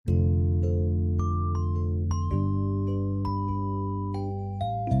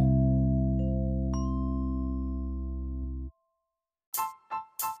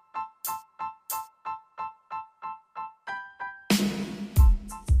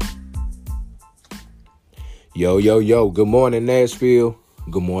Yo, yo, yo. Good morning, Nashville.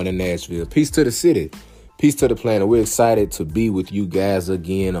 Good morning, Nashville. Peace to the city. Peace to the planet. We're excited to be with you guys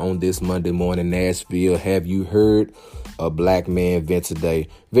again on this Monday morning, Nashville. Have you heard a Black Man Vent today?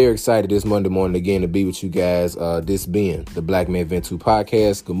 Very excited this Monday morning again to be with you guys. This being the Black Man Vent 2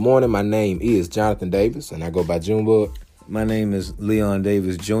 podcast. Good morning. My name is Jonathan Davis, and I go by Junebug. My name is Leon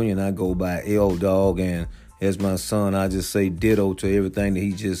Davis Jr., and I go by L Dog. And as my son, I just say ditto to everything that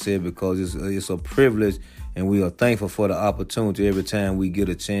he just said because it's a privilege. And we are thankful for the opportunity every time we get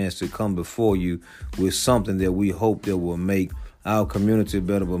a chance to come before you with something that we hope that will make our community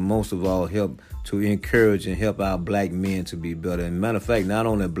better, but most of all help to encourage and help our black men to be better. And matter of fact, not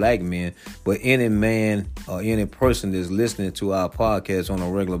only black men, but any man or any person that's listening to our podcast on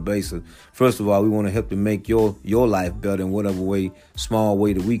a regular basis. First of all, we want to help to make your life better in whatever way, small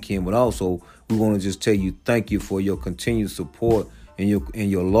way that we can, but also we want to just tell you thank you for your continued support and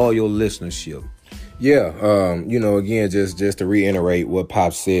your loyal listenership. Yeah, again, just to reiterate what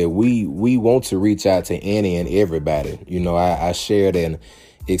Pop said, we want to reach out to any and everybody. I shared an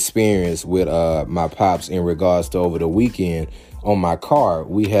experience with my Pops in regards to over the weekend on my car.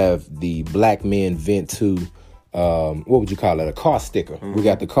 We have the Black Men Vent 2, what would you call it? A car sticker. Mm-hmm. We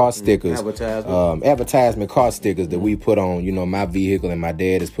got the car stickers, advertisement car stickers that we put on, my vehicle, and my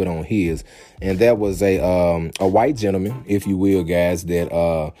dad has put on his. And that was a white gentleman, if you will, guys,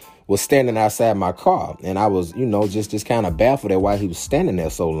 that was standing outside my car, and I was, just kind of baffled at why he was standing there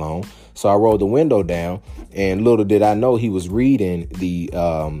so long. So I rolled the window down, and little did I know he was reading the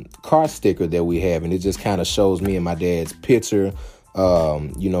car sticker that we have, and it just kind of shows me and my dad's picture.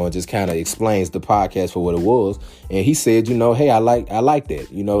 It just kind of explains the podcast for what it was. And he said, hey, I like that,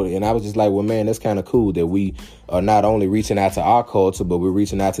 and I was just like, well, man, that's kind of cool that we are not only reaching out to our culture, but we're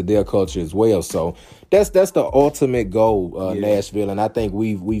reaching out to their culture as well. So that's the ultimate goal, Nashville. And I think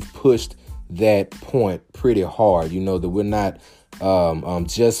we've pushed that point pretty hard, that we're not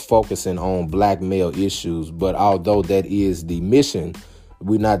just focusing on black male issues. But although that is the mission,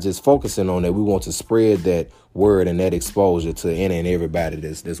 we're not just focusing on that. We want to spread that word and that exposure to any and everybody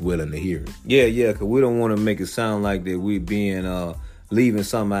that's willing to hear it. Yeah, because we don't want to make it sound like that we being leaving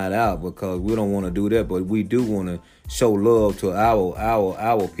somebody out, because we don't want to do that. But we do want to show love to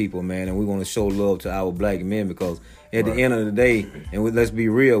our people, man, and we want to show love to our black men, because at the end of the day, and let's be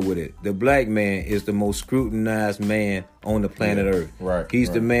real with it, the black man is the most scrutinized man on the planet Earth. Right. He's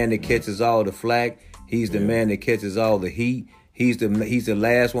the man that catches all the flack. He's the man that catches all the heat. He's the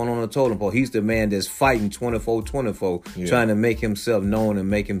last one on the totem pole. He's the man that's fighting 24/24, trying to make himself known and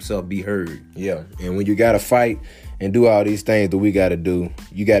make himself be heard. Yeah, and when you got to fight and do all these things that we got to do,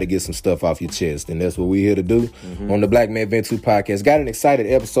 you got to get some stuff off your chest, and that's what we're here to do on the Black Man Vent 2 podcast. Got an excited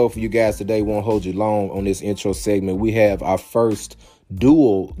episode for you guys today. Won't hold you long on this intro segment. We have our first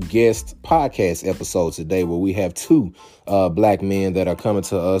dual guest podcast episode today, where we have two black men that are coming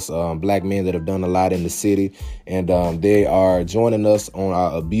to us, black men that have done a lot in the city, and they are joining us on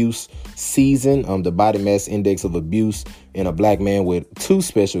our abuse season, the body mass index of abuse, and a black man with two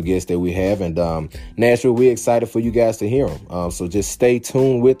special guests that we have. And Nashville, we're excited for you guys to hear them. So just stay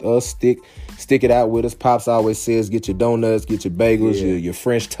tuned with us. Stick it out with us. Pops always says, get your donuts, get your bagels, your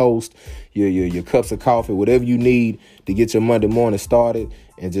French toast, your cups of coffee, whatever you need to get your Monday morning started,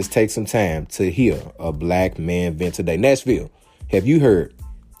 and just take some time to hear a Black Man Vent today. Nashville, have you heard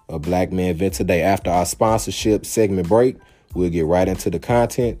a Black Man Vent today? After our sponsorship segment break, we'll get right into the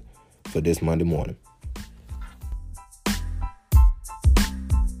content for this Monday morning.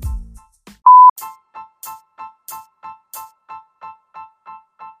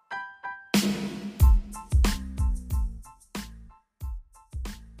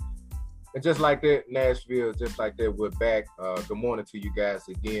 And just like that, Nashville, just like that, we're back. Good morning to you guys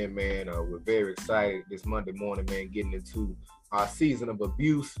again, man. We're very excited this Monday morning, man, getting into our season of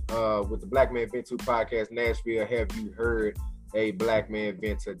abuse with the Black Man Vent 2 podcast. Nashville, have you heard a Black Man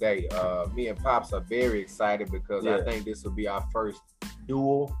Vent today? Me and Pops are very excited because I think this will be our first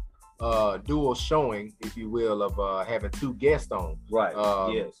dual showing, if you will, of having two guests on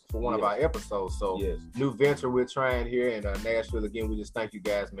for one of our episodes. So new venture we're trying here in Nashville. Again, we just thank you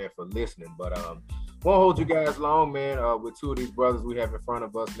guys, man, for listening. But won't hold you guys long, man. With two of these brothers we have in front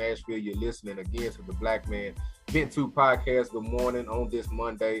of us, Nashville, you're listening again to the Black Man Vent 2 podcast. Good morning on this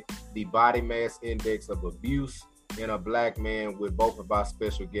Monday, the body mass index of abuse in a black man, with both of our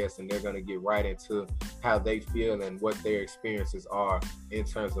special guests, and they're going to get right into how they feel and what their experiences are in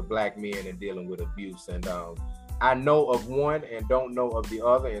terms of black men and dealing with abuse. And I know of one and don't know of the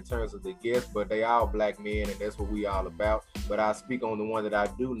other in terms of the guests, but they are black men, and that's what we all about. But I speak on the one that I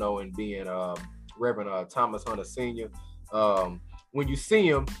do know, and being Reverend Thomas Hunter Sr., when you see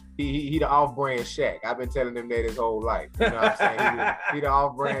him, he the off-brand Shaq. I've been telling him that his whole life. You know what I'm saying? He the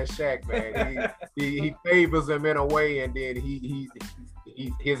off-brand Shaq, man. He favors him in a way, and then he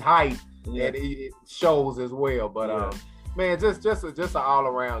his height and it shows as well. But man, just an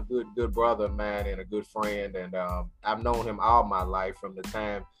all-around good brother of mine and a good friend. And I've known him all my life from the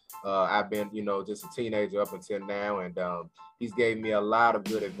time I've been, just a teenager up until now. And he's gave me a lot of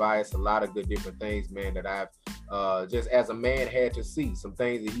good advice, a lot of good different things, man, that I've just as a man had to see. Some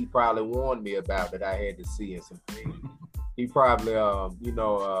things that he probably warned me about that I had to see, and some things he probably,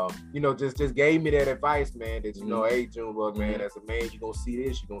 just gave me that advice, man, that, hey, Junebug, man, as a man, you're going to see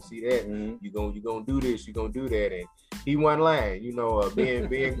this, you're going to see that, you're going to do this, you're going to do that. And he wasn't lying,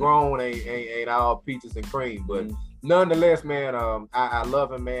 being grown ain't all peaches and cream, but nonetheless, man, I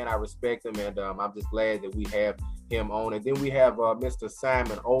love him, man. I respect him, and I'm just glad that we have him on. And then we have Mr.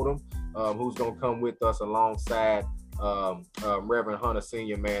 Simon Odom, who's going to come with us alongside Reverend Hunter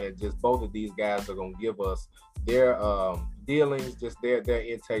Sr., man. And just both of these guys are going to give us their dealings, just their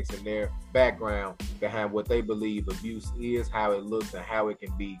intakes and their background behind what they believe abuse is, how it looks, and how it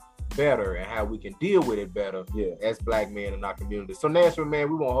can be better, and how we can deal with it better as Black men in our community. So Nashville,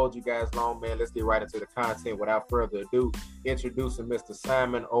 man, we won't hold you guys long, man. Let's get right into the content without further ado. Introducing Mr.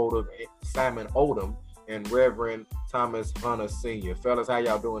 Simon Odom and Reverend Thomas Hunter Sr. Fellas, how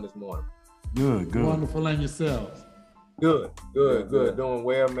y'all doing this morning? Good. Wonderful, and yourselves? Good. Doing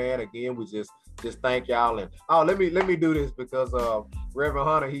well, man. Again, we just thank y'all. And let me do this because Reverend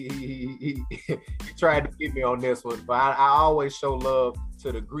Hunter, he tried to get me on this one, but I always show love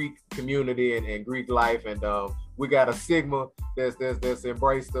to the Greek community and Greek life, and we got a Sigma that's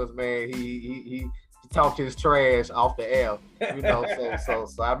embraced us, man. He talked his trash off the air, so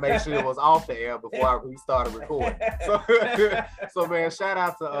I made sure it was off the air before we started recording. So man, shout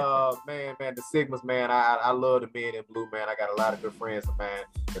out to man, the Sigmas, man. I love the men in blue, man. I got a lot of good friends of mine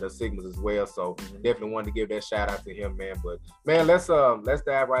that are Sigmas as well, so definitely wanted to give that shout out to him, man. But man, let's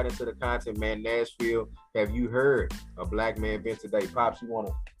dive right into the content, man. Nashville, have you heard a Black man event today? Pops, you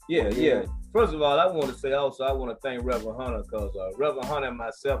wanna? Yeah. First of all, I want to say also, I want to thank Reverend Hunter, because Reverend Hunter and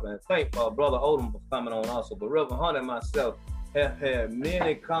myself, and thank Brother Odom for coming on also, but Reverend Hunter and myself have had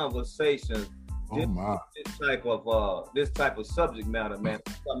many conversations this type of subject matter, man.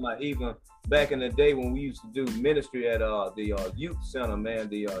 I'm talking about even back in the day when we used to do ministry at the youth center, man,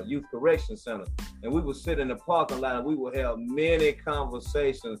 the youth correction center, and we would sit in the parking lot and we would have many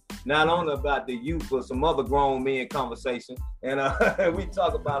conversations, not only about the youth but some other grown men conversation, and we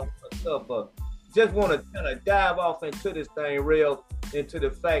talk about stuff. Just want to kind of dive off into this thing real into the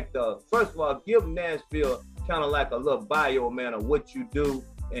fact of, first of all, give Nashville kind of like a little bio, man, of what you do,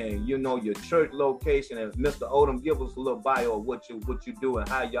 and your church location. And Mr. Odom, give us a little bio of what you do and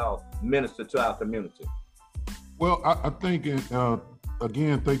how y'all minister to our community. Well, I think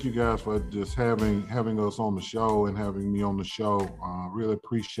again, thank you guys for just having us on the show and having me on the show. Really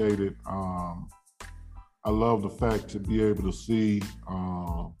appreciate it. I love the fact to be able to see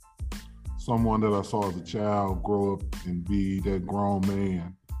someone that I saw as a child grow up and be that grown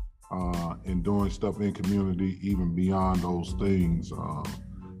man and doing stuff in community, even beyond those things.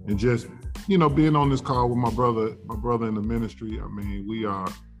 And just, being on this call with my brother in the ministry. I mean, we are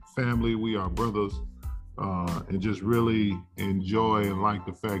family, we are brothers, and just really enjoy and like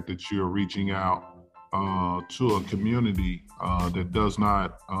the fact that you're reaching out to a community that does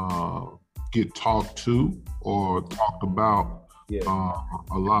not get talked to or talked about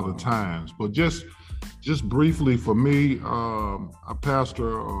a lot of times. But just briefly for me, I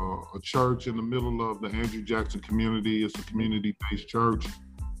pastor a church in the middle of the Andrew Jackson community. It's a community-based church.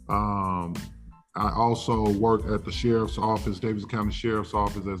 I also work at the Sheriff's Office, Davidson County Sheriff's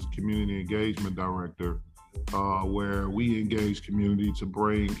Office, as a community engagement director, where we engage community to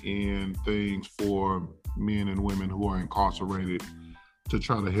bring in things for men and women who are incarcerated to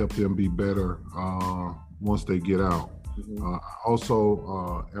try to help them be better once they get out. I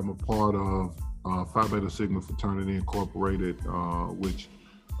also am a part of Phi Beta Sigma Fraternity Incorporated, which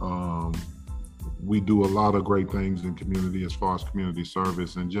we do a lot of great things in community as far as community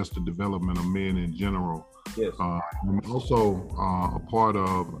service and just the development of men in general. Yes. I'm also a part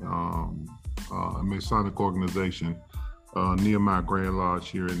of a Masonic organization, Nehemiah Grand Lodge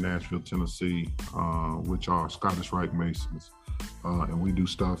here in Nashville, Tennessee, which are Scottish Rite Masons. And we do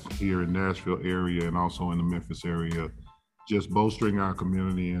stuff here in Nashville area and also in the Memphis area, just bolstering our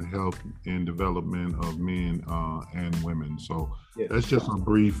community and help in development of men and women. So that's just a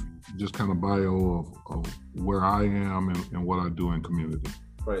brief, just kind of bio of where I am and what I do in community.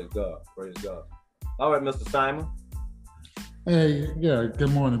 Praise God. All right, Mr. Simon. Hey,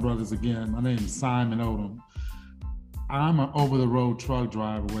 good morning, brothers again. My name is Simon Odom. I'm an over-the-road truck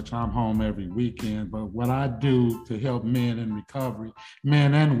driver, which I'm home every weekend. But what I do to help men in recovery,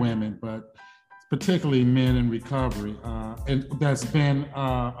 men and women, but particularly men in recovery, and that's been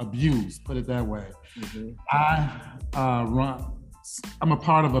abused, put it that way. I'm a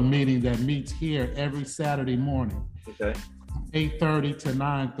part of a meeting that meets here every Saturday morning. Okay. 8:30 to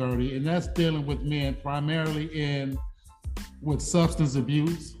 9:30, and that's dealing with men primarily with substance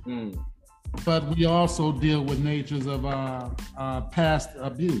abuse, but we also deal with natures of past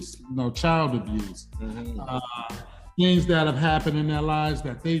abuse, child abuse, things that have happened in their lives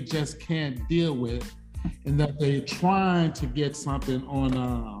that they just can't deal with, and that they're trying to get something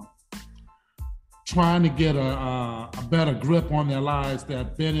on, trying to get a better grip on their lives that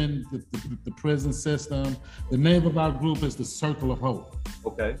have been in the prison system. The name of our group is the Circle of Hope.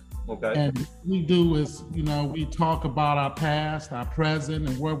 Okay. And what we do is, we talk about our past, our present,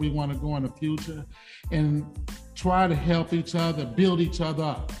 and where we want to go in the future, and try to help each other, build each other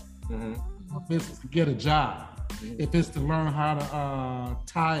up. If it's to get a job, if it's to learn how to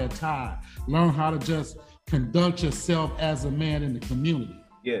tie a tie, learn how to just conduct yourself as a man in the community.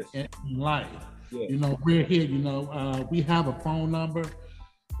 Yes. In life. Yeah. We're here, we have a phone number.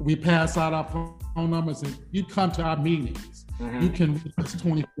 We pass out our phone numbers, and you come to our meetings. You can reach us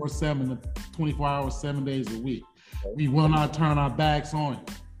 24/7, 24 hours, 7 days a week. Okay. We will not turn our backs on you.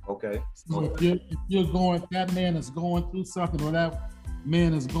 Okay. So if that man is going through something, or that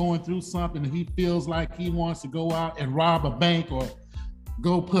man is going through something, and he feels like he wants to go out and rob a bank, or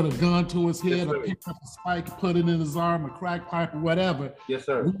go put a gun to his head, or pick up a spike, put it in his arm, a crack pipe, or whatever. Yes,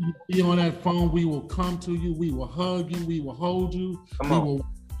 sir. We will be on that phone. We will come to you. We will hug you. We will hold you. We will walk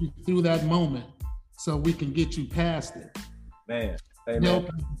you through that moment so we can get you past it. Man. Help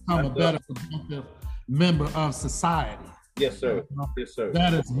you become a better, productive member of society. Yes, sir. Yes, sir.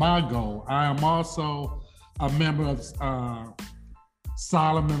 That is my goal. I am also a member of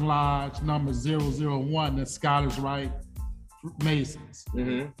Solomon Lodge number 001, the Scottish Rite Masons.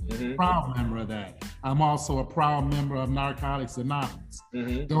 Proud member of that. I'm also a proud member of Narcotics Anonymous.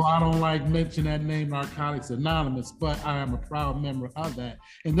 Though I don't like mentioning that name, Narcotics Anonymous, but I am a proud member of that.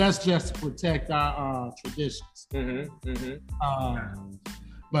 And that's just to protect our traditions.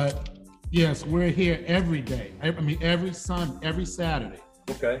 But yes, we're here every day. Every Saturday.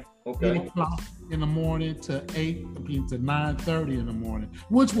 Okay. 8 o'clock in the morning to 9:30 in the morning,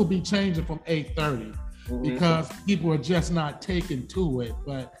 which will be changing from 8:30. Because people are just not taking to it,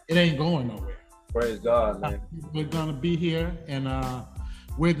 but it ain't going nowhere. Praise God, man. We're gonna be here, and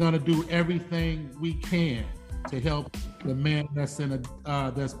we're gonna do everything we can to help the man that's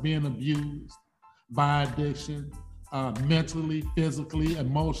that's being abused by addiction, mentally, physically,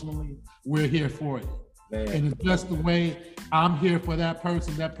 emotionally. We're here for you. Man. And it's just the way I'm here for that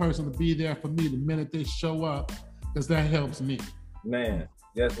person to be there for me the minute they show up, because that helps me. Man,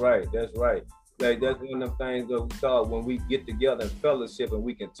 that's right. Like, that's one of the things that we thought when we get together in fellowship and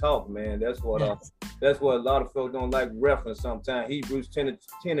we can talk, man. That's what a lot of folks don't like reference sometimes. Hebrews 10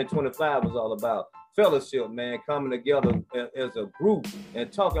 and 25 is all about fellowship, man, coming together as a group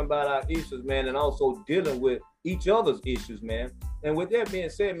and talking about our issues, man, and also dealing with each other's issues, man. And with that being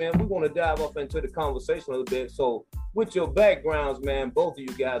said, man, we want to dive up into the conversation a little bit. So with your backgrounds, man, both of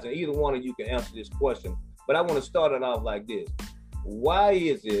you guys, and either one of you can answer this question, but I want to start it off like this. Why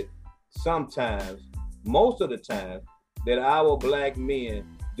is it sometimes, most of the time, that our Black men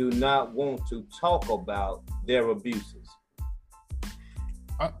do not want to talk about their abuses?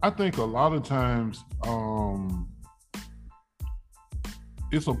 I think a lot of times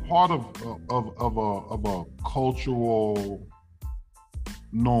it's a part of a cultural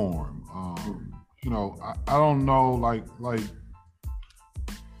norm. I don't know, like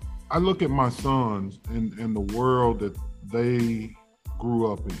I look at my sons and the world that they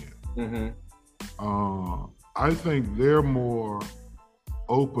grew up in. I think they're more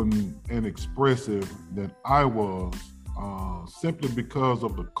open and expressive than I was, simply because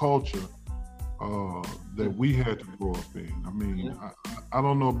of the culture that we had to grow up in. I mean, I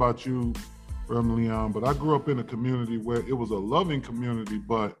don't know about you, Reverend Leon, but I grew up in a community where it was a loving community,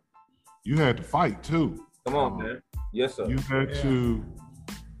 but you had to fight too. Come on, man. Yes, sir. You had to,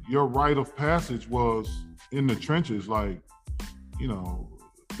 your rite of passage was in the trenches, like,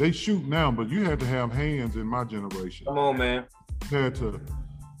 they shoot now, but you had to have hands in my generation. Come on, man. You had to,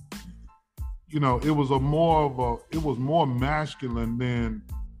 it was more masculine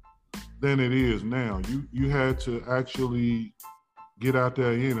than it is now. You had to actually get out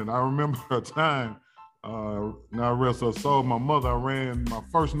there in it. I remember a time, now rest her soul, my mother, I ran my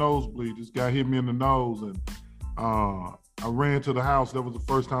first nosebleed. This guy hit me in the nose, and I ran to the house. That was the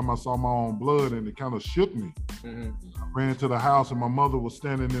first time I saw my own blood, and it kind of shook me. I ran to the house, and my mother was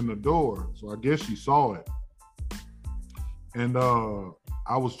standing in the door. So I guess she saw it. And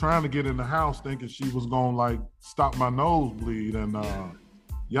I was trying to get in the house thinking she was going to like stop my nosebleed. And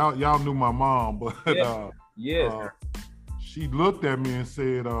y'all knew my mom, but she looked at me and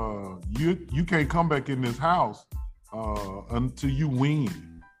said, you can't come back in this house until you wean.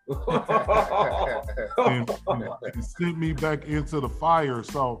 and sent me back into the fire.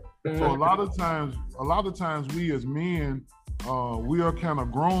 So a lot of times we as men, we are kind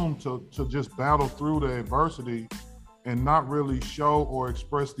of grown to just battle through the adversity and not really show or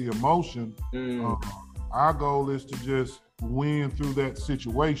express the emotion. Our goal is to just win through that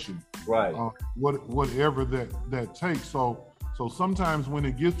situation, right? Whatever that takes. So sometimes when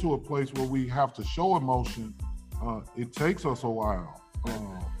it gets to a place where we have to show emotion, it takes us a while.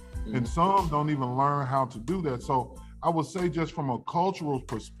 And some don't even learn how to do that. So I would say just from a cultural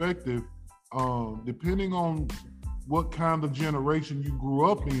perspective, depending on what kind of generation you grew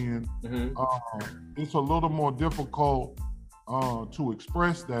up in, it's a little more difficult to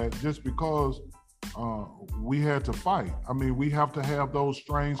express that just because we had to fight. I mean, we have to have those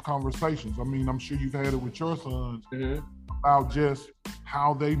strange conversations. I mean, I'm sure you've had it with your sons about just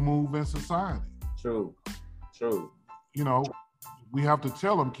how they move in society. True. You know, we have to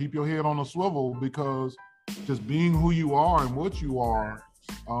tell them, keep your head on a swivel, because just being who you are and what you are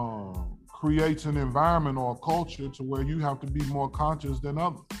creates an environment or a culture to where you have to be more conscious than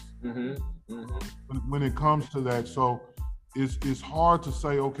others when it comes to that. So it's hard to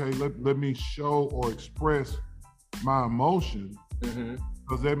say, okay, let me show or express my emotion,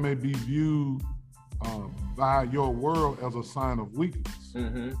 because that may be viewed by your world as a sign of weakness.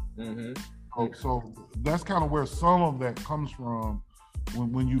 So that's kind of where some of that comes from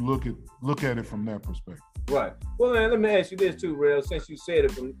when you look at it from that perspective. Right. Well, man, let me ask you this too, Real, since you said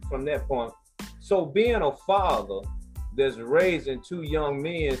it from that point. So being a father that's raising two young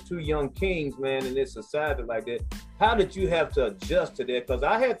men, two young kings, man, in this society like that, how did you have to adjust to that? Because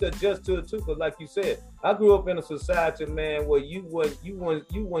I had to adjust to it too, because like you said, I grew up in a society, man, where you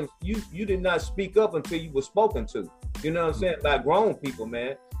did not speak up until you were spoken to. You know what I'm saying? Like grown people,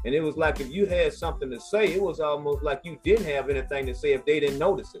 man. And it was like if you had something to say, it was almost like you didn't have anything to say if they didn't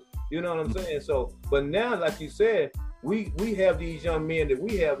notice it. You know what I'm saying? So, but now, like you said, we have these young men that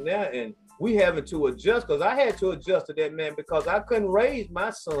we have now, and we having to adjust, because I had to adjust to that, man, because I couldn't raise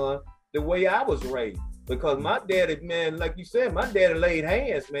my son the way I was raised. Because my daddy, man, like you said, my daddy laid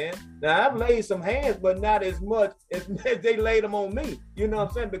hands, man. Now, I've laid some hands, but not as much as they laid them on me. You know what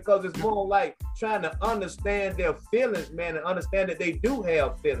I'm saying? Because it's more like trying to understand their feelings, man, and understand that they do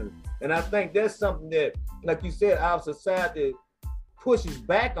have feelings. And I think that's something that, like you said, our society pushes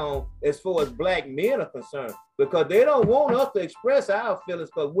back on as far as black men are concerned, because they don't want us to express our feelings.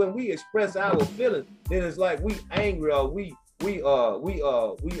 Because when we express our feelings, then it's like we angry or we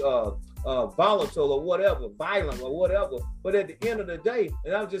volatile or whatever, violent or whatever. But at the end of the day,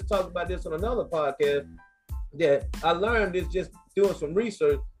 and I was just talking about this on another podcast, that I learned this just doing some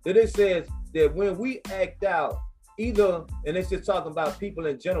research, that it says that when we act out, either, and it's just talking about people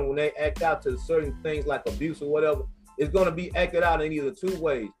in general, when they act out to certain things like abuse or whatever, it's going to be acted out in either two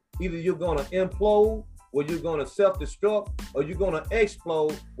ways. Either you're going to implode, where you're going to self-destruct, or you're going to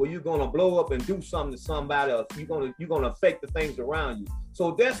explode, where you're going to blow up and do something to somebody else. You're going to affect the things around you.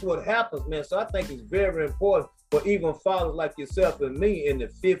 So that's what happens, man. So I think it's very important for even fathers like yourself and me in the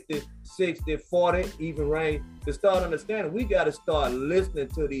 50, 60, 40, even range, to start understanding we got to start listening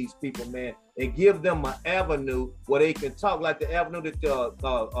to these people, man, and give them an avenue where they can talk, like the avenue that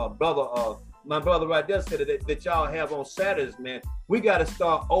my brother right there said that y'all have on Saturdays, man. We got to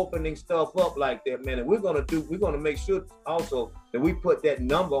start opening stuff up like that, man. And we're going to make sure also that we put that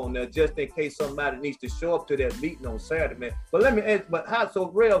number on there just in case somebody needs to show up to that meeting on Saturday, man. But let me ask,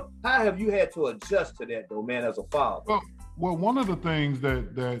 how have you had to adjust to that though, man, as a father? Well, one of the things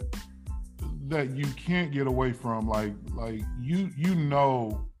that you can't get away from, like you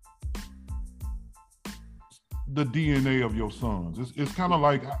know the DNA of your sons. It's kind of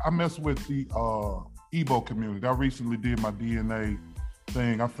like, I mess with the Igbo community. I recently did my DNA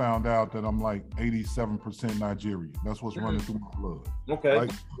thing. I found out that I'm like 87% Nigerian. That's what's running through my blood. Okay.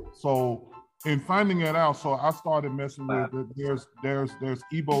 Like, so in finding that out, so I started messing with there's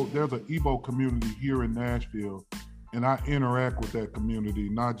Igbo, there's an Igbo community here in Nashville, and I interact with that community,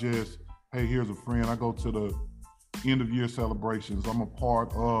 not just, hey, here's a friend. I go to the end of year celebrations. I'm a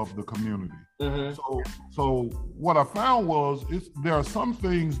part of the community. So what I found was there are some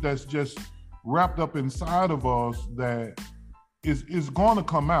things that's just wrapped up inside of us that is going to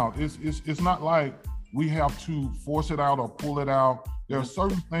come out. It's not like we have to force it out or pull it out. There are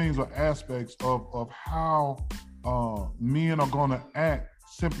certain things or aspects of how men are going to act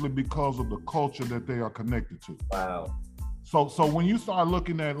simply because of the culture that they are connected to. Wow. So when you start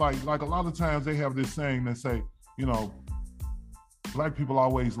looking at like a lot of times they have this saying that say, you know, black people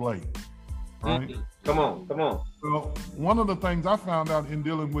always late, right? Mm-hmm. Come on. Well, one of the things I found out in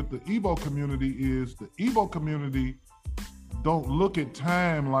dealing with the Igbo community is the Igbo community don't look at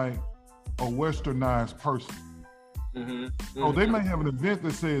time like a westernized person. Mm-hmm. So they may have an event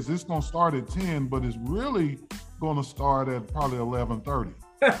that says it's going to start at 10, but it's really going to start at probably 11:30.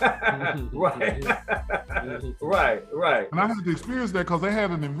 Right. And I had to experience that because they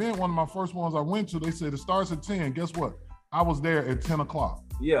had an event, one of my first ones I went to, they said it starts at 10. Guess what? I was there at 10 o'clock.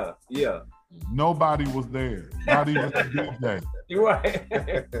 Yeah. Nobody was there, not even the DJ.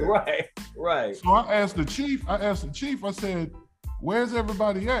 Right. So I asked the chief, I said, where's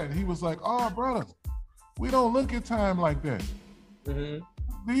everybody at? He was like, oh, brother, we don't look at time like that. Mm-hmm.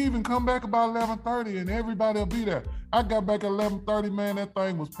 We even come back about 11:30 and everybody will be there. I got back at 11:30, man, that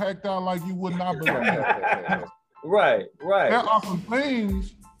thing was packed out like you would not believe. Right. There are some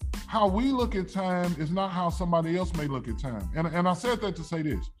things, how we look at time is not how somebody else may look at time. And I said that to say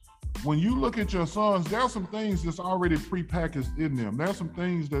this. When you look at your sons, there are some things that's already prepackaged in them. There's some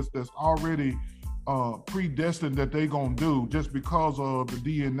things that's already predestined that they gonna do just because of the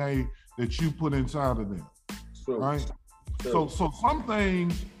DNA that you put inside of them. True. Right? So some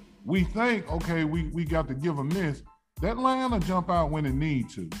things we think, okay, we got to give them this. That line will jump out when it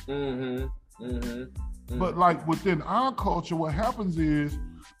needs to. But like within our culture, what happens is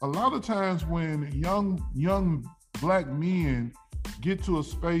a lot of times when young black men get to a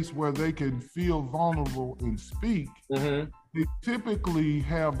space where they can feel vulnerable and speak, they typically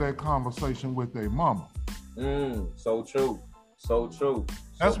have that conversation with their mama. So true.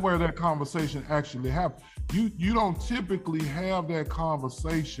 That's where that conversation actually happens. You don't typically have that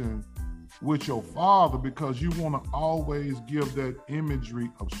conversation with your father because you want to always give that imagery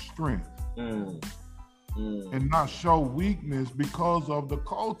of strength and not show weakness because of the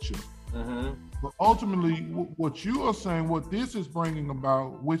culture. But ultimately, what you are saying, what this is bringing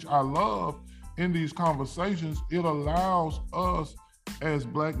about, which I love in these conversations, it allows us as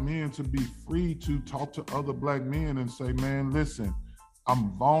black men to be free to talk to other black men and say, man, listen,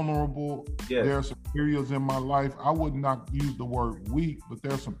 I'm vulnerable. Yes. There are some areas in my life, I would not use the word weak, but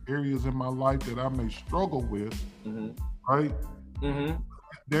there are some areas in my life that I may struggle with, right?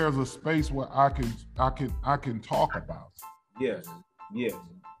 There's a space where I can talk about. Yes.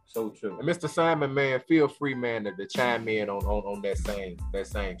 So true. And Mr. Simon, man, feel free, man, to chime in on that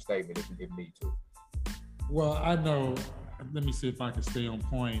same statement if you need to. Well, I know, let me see if I can stay on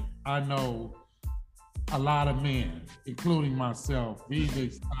point. I know a lot of men, including myself, we've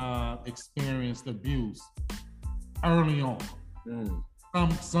experienced abuse early on.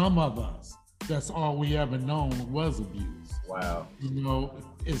 Some of us, that's all we ever known was abuse. Wow. You know,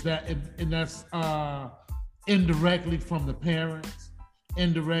 and that's indirectly from the parents,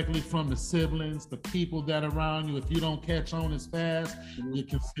 indirectly from the siblings, the people that are around you. If you don't catch on as fast, you're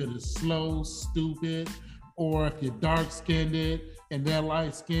considered slow, stupid, or if you're dark-skinned and they're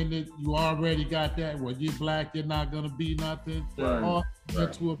light-skinned, you already got that. Well, you're black, you're not gonna be nothing. All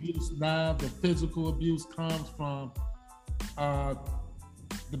mental abuse. Now the physical abuse comes from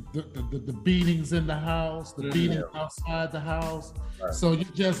the beatings in the house, the beatings outside the house. So you're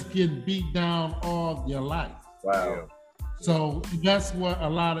just getting beat down all your life. Wow. So that's what a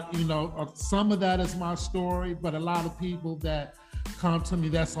lot of, some of that is my story, but a lot of people that come to me,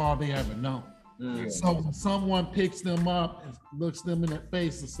 that's all they ever know. So when someone picks them up and looks them in the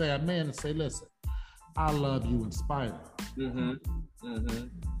face and say, man, and say, listen, I love you in spite of.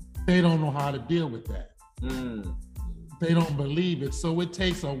 They don't know how to deal with that. They don't believe it. So it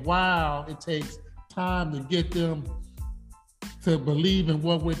takes a while. It takes time to get them to believe in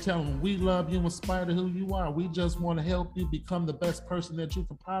what we're telling them. We love you in spite of who you are. We just want to help you become the best person that you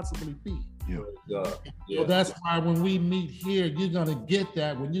can possibly be. So that's why when we meet here, you're gonna get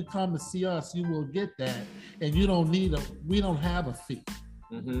that. When you come to see us, you will get that. And you don't need we don't have a fee.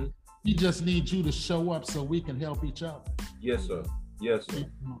 We just need you to show up so we can help each other. Yes, sir.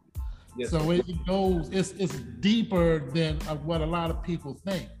 So it goes, it's deeper than what a lot of people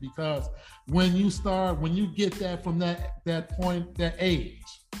think, because when you get that from that point, that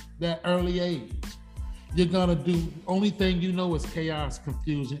age, that early age, you're gonna do, only thing you know is chaos,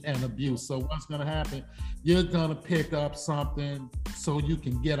 confusion, and abuse. So what's gonna happen? You're gonna pick up something so you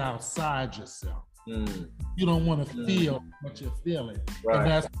can get outside yourself. You don't want to feel what you're feeling. And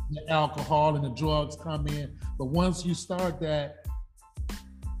that's when the alcohol and the drugs come in. But once you start that,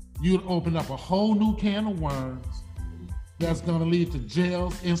 you'd open up a whole new can of worms that's going to lead to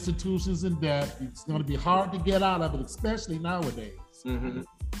jails, institutions, and death. It's going to be hard to get out of it, especially nowadays.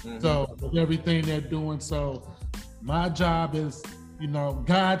 So with everything they're doing. So my job is,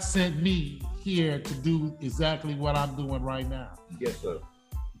 God sent me here to do exactly what I'm doing right now. Yes, sir.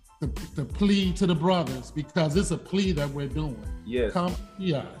 To plead to the brothers, because it's a plea that we're doing. Yes. Come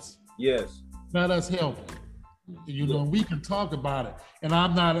see us. Yes. Let us help you. We can talk about it. And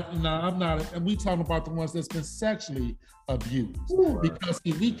and we talking about the ones that's been sexually abused. Because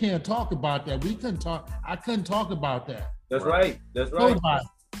if we can't talk about that, I couldn't talk about that. That's right. That's right. Nobody.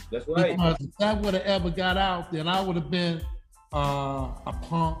 That's right. Because if that would have ever got out, then I would have been a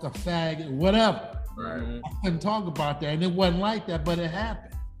punk, a faggot, whatever. Right. I couldn't talk about that. And it wasn't like that, but it happened.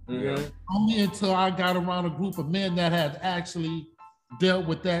 Only until I got around a group of men that had actually dealt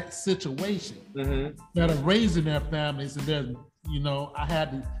with that situation, that are raising their families, and then, I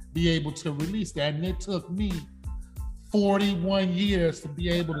had to be able to release that. And it took me 41 years to be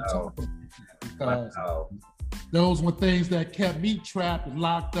able to talk about it, because those were things that kept me trapped and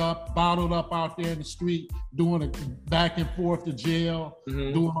locked up, bottled up out there in the street, doing it back and forth to jail,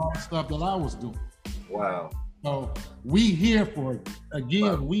 doing all the stuff that I was doing. Wow. So we here for it.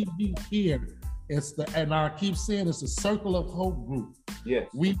 Again, we be here. And I keep saying it's a Circle of Hope group. Yes.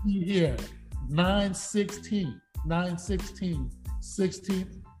 We be here, 916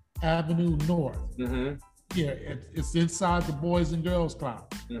 16th Avenue North. Yeah, it's inside the Boys and Girls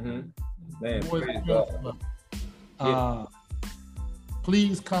Club. Man, Boys and Girls Club.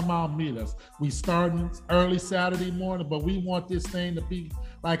 Please come out and meet us. We starting early Saturday morning, but we want this thing to be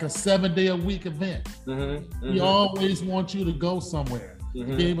like a 7-day-a-week event. We always want you to go somewhere,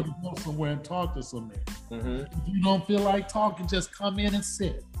 be able to go somewhere and talk to somebody. If you don't feel like talking, just come in and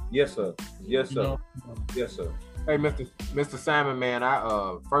sit. Yes, sir. Yes, sir. Yes, sir. Hey, Mr. Simon, man,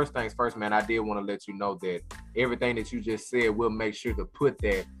 first things first, man, I did want to let you know that everything that you just said, we'll make sure to put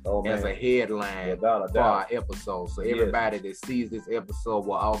that as a headline for our episode. So everybody that sees this episode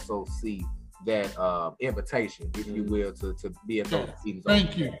will also see that invitation, if you will, to be at those meetings.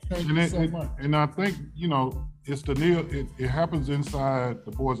 Thank you so much. And I think, it's it happens inside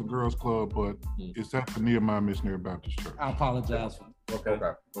the Boys and Girls Club, but it's at the Nehemiah Missionary Baptist Church. I apologize for that.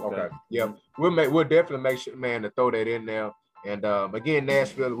 Okay. Yeah, we'll definitely make sure, man, to throw that in there. And again,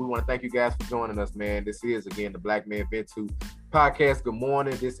 Nashville, we want to thank you guys for joining us, man. This is, again, the Black Man Vent To podcast. Good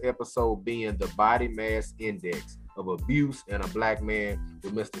morning. This episode being the Body Mass Index of Abuse in a Black Man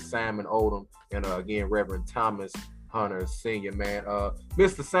with Mr. Simon Odom and again, Reverend Thomas Hunter Sr., man.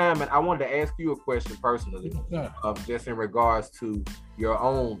 Mr. Simon, I wanted to ask you a question personally, just in regards to your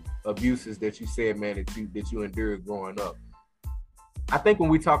own abuses that you said, man, that you endured growing up. I think when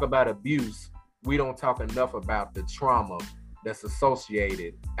we talk about abuse, we don't talk enough about the trauma that's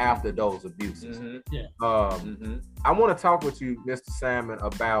associated after those abuses. I want to talk with you, Mr. Simon,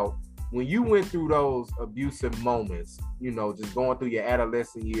 about when you went through those abusive moments, just going through your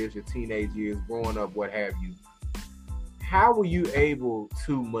adolescent years, your teenage years, growing up, what have you. How were you able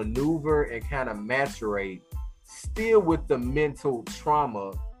to maneuver and kind of maturate still with the mental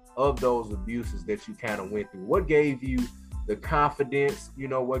trauma of those abuses that you kind of went through? What gave you the confidence,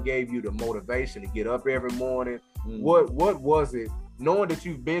 what gave you the motivation to get up every morning? What was it, knowing that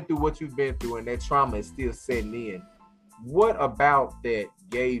you've been through what you've been through and that trauma is still setting in? What about that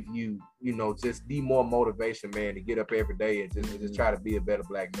gave you, just the more motivation, man, to get up every day and just try to be a better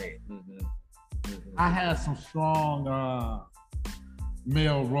Black man? I had some strong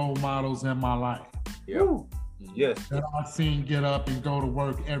male role models in my life. Yes. That I've seen get up and go to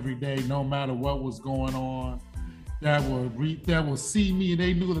work every day, no matter what was going on. That would see me, and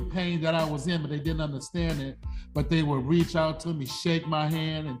they knew the pain that I was in, but they didn't understand it. But they would reach out to me, shake my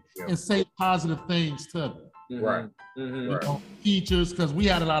hand, and say positive things to me. Right. Teachers, because we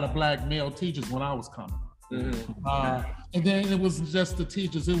had a lot of Black male teachers when I was coming up. And then it wasn't just the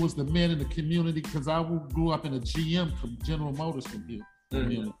teachers, it was the men in the community, because I grew up in a GM, General Motors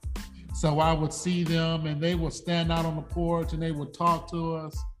community. So I would see them, and they would stand out on the porch, and they would talk to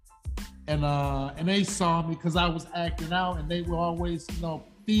us. And they saw me because I was acting out, and they would always,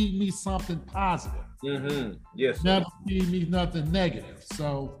 feed me something positive. Yes. Never feed me nothing negative.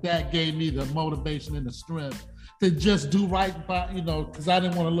 So that gave me the motivation and the strength to just do right by, because I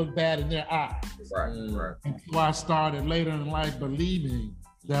didn't want to look bad in their eyes. Right. And so I started later in life believing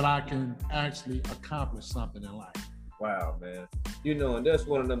that I can actually accomplish something in life. Wow, man. And that's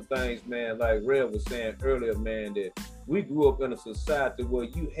one of them things, man, like Rev was saying earlier, man, that we grew up in a society where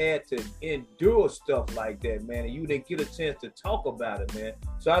you had to endure stuff like that, man, and you didn't get a chance to talk about it, man.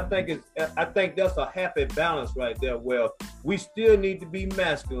 So I think that's a happy balance right there, where we still need to be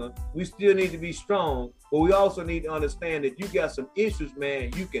masculine. We still need to be strong, but we also need to understand that you got some issues,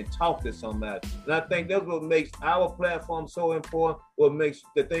 man. You can talk to somebody. And I think that's what makes our platform so important, what makes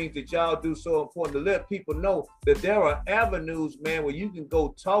the things that y'all do so important, to let people know that there are avenues, man, where you can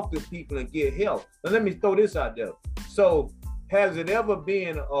go talk to people and get help. Now, let me throw this out there. So, has it ever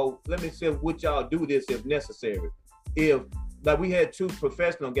been, let me see, would y'all do this if necessary? If, like, we had two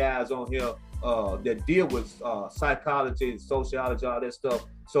professional guys on here that deal with psychology, sociology, all that stuff.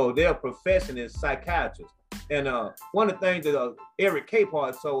 So their profession is psychiatrists. And one of the things that Eric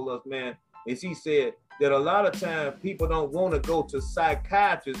Capehart told us, man, is he said that a lot of times people don't want to go to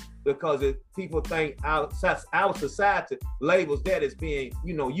psychiatrists because people think our society labels that as being,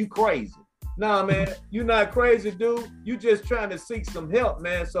 you crazy. Nah, man, you not crazy, dude. You just trying to seek some help,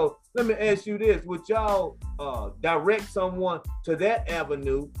 man. So let me ask you this. Would y'all direct someone to that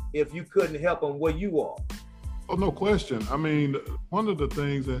avenue if you couldn't help them where you are? Oh, no question. I mean, one of the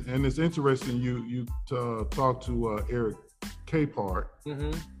things, and it's interesting you talk to Eric Capehart.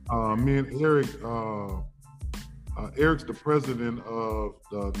 Mm-hmm. Me and Eric, Eric's the president of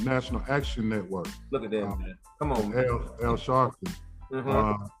the National Action Network. Look at that, man. Come on, man. Al Sharpton.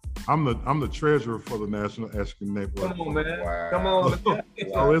 Mm-hmm. I'm the treasurer for the National Action Network. Come on, man. Wow. Come on. So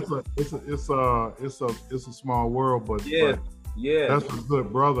it's a small world, but yeah, that's a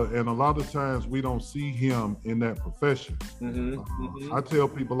good brother. And a lot of times we don't see him in that profession. Mm-hmm. I tell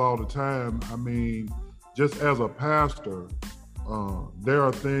people all the time. I mean, just as a pastor, there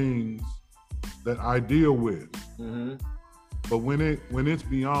are things that I deal with, mm-hmm. but when it's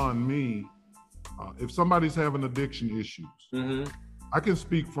beyond me, if somebody's having addiction issues. Mm-hmm. I can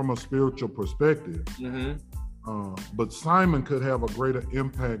speak from a spiritual perspective, mm-hmm. But Simon could have a greater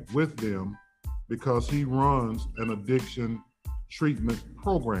impact with them because he runs an addiction treatment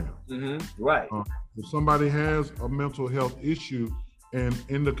program. Mm-hmm. Right. If somebody has a mental health issue, and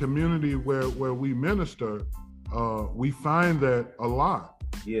in the community where we minister, we find that a lot.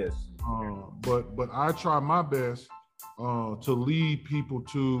 Yes. But I try my best to lead people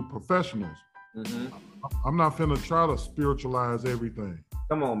to professionals. Mm-hmm. I'm not finna try to spiritualize everything.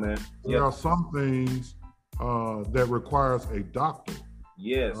 Come on, man. There are some things that requires a doctor.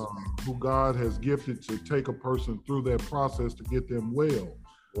 Yes. Who God has gifted to take a person through that process to get them well.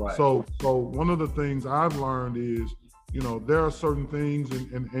 Right. So one of the things I've learned is, there are certain things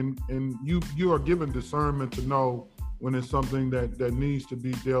and you are given discernment to know when it's something that needs to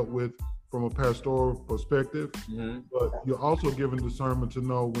be dealt with from a pastoral perspective, mm-hmm. but you're also given discernment to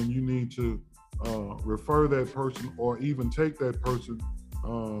know when you need to refer that person or even take that person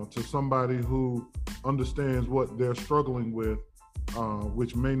to somebody who understands what they're struggling with,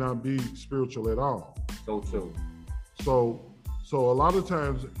 which may not be spiritual at all. So true. So a lot of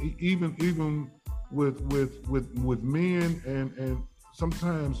times, even with men, and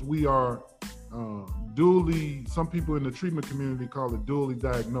sometimes we are dually. Some people in the treatment community call it dually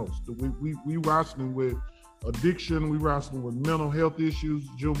diagnosed. We wrestling with addiction, we wrestling with mental health issues,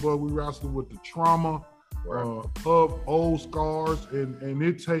 Jumbo, we wrestling with the trauma of old scars, and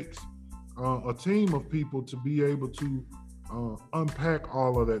it takes a team of people to be able to unpack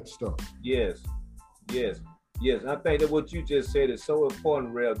all of that stuff. Yes. I think that what you just said is so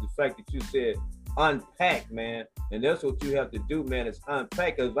important, Rev. The fact that you said unpack, man, and that's what you have to do, man, is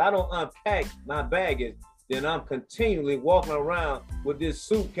unpack. Because if I don't unpack my baggage, then I'm continually walking around with this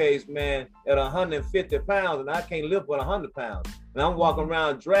suitcase, man, at 150 pounds, and I can't lift with 100 pounds. And I'm walking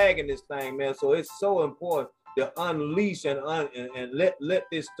around dragging this thing, man. So it's so important to unleash and let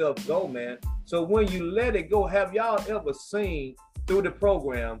this stuff go, man. So when you let it go, have y'all ever seen through the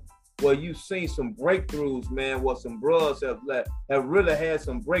program where you've seen some breakthroughs, man, where some bros have really had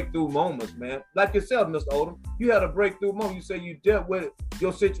some breakthrough moments, man? Like yourself, Mr. Odom, you had a breakthrough moment. You say you dealt with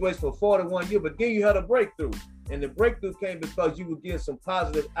your situation for 41 years, but then you had a breakthrough. And the breakthrough came because you were getting some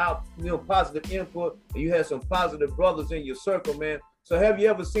positive positive input, and you had some positive brothers in your circle, man. So have you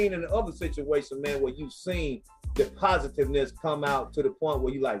ever seen in other situations, man, where you've seen the positiveness come out to the point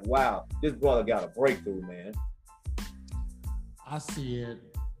where you're like, wow, this brother got a breakthrough, man? I see it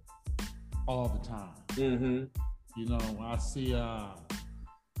all the time. Mm-hmm. I see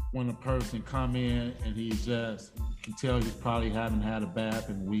when a person come in and you can tell he probably haven't had a bath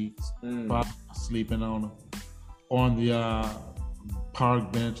in weeks, probably sleeping on the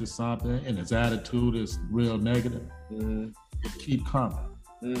park bench or something, and his attitude is real negative. Mm-hmm. Keep coming.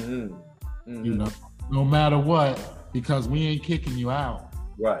 Mm-hmm. Mm-hmm. No matter what, because we ain't kicking you out.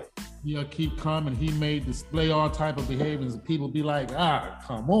 Right. He'll keep coming. He may display all type of behaviors, and people be like,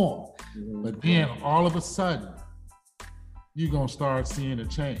 come on. Mm-hmm. But then all of a sudden, you're gonna start seeing a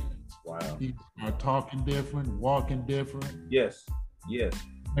change. Wow. He start talking different, walking different. Yes.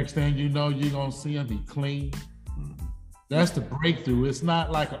 Next thing you know, you're gonna see him. He clean. That's the breakthrough. It's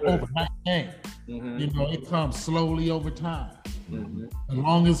not like an overnight thing. You know, it comes slowly over time. As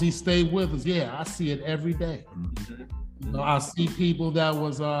long as he stay with us, I see it every day. You know, I see people that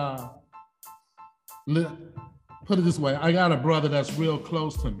was put it this way. I got a brother that's real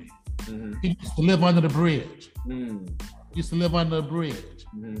close to me. He used to live under the bridge.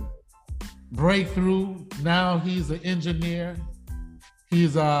 Breakthrough. Now he's an engineer.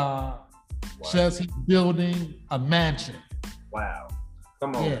 He's he's building a mansion. Wow.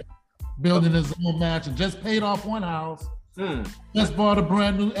 Come on. Building his own mansion. Just paid off one house. Just bought a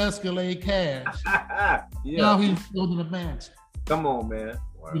brand new Escalade cash. Now he's building a mansion. Come on, man.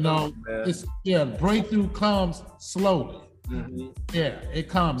 Wow. You know, it's breakthrough comes slowly. It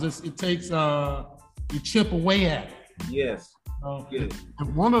comes. It takes you chip away at it. Yes.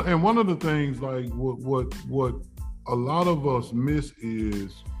 And one of the things, like what a lot of us miss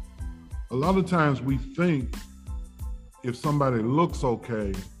is, a lot of times we think if somebody looks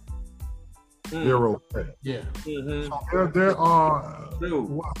okay, they're okay. So there are.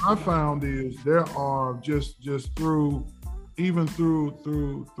 What I found is there are just through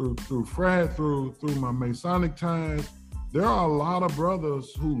Fred, through my Masonic ties, there are a lot of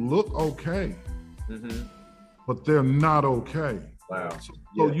brothers who look okay, but they're not okay. Wow.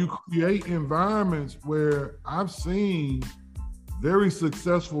 So you create environments where I've seen very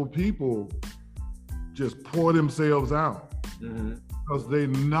successful people just pour themselves out because they're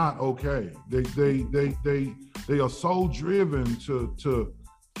not okay. They are so driven to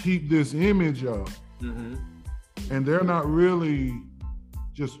keep this image up, and they're not really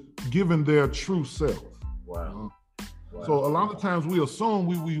just giving their true self. Wow. So a lot of times we assume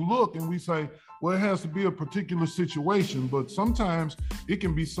we look and we say, well, it has to be a particular situation, but sometimes it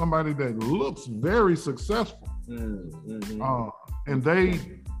can be somebody that looks very successful, and they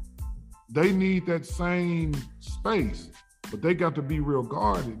need that same space, but they got to be real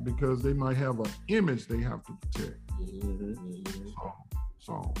guarded because they might have an image they have to protect.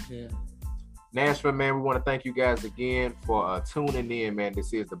 So. Nashville, man, we want to thank you guys again for tuning in, man.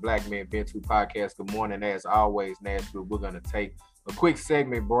 This is the Black Men Vent To podcast. Good morning. As always, Nashville, we're going to take a quick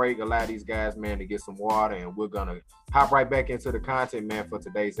segment break, allow these guys, man, to get some water, and we're going to hop right back into the content, man, for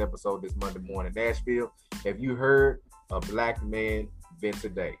today's episode this Monday morning. Nashville, have you heard a Black Man Vent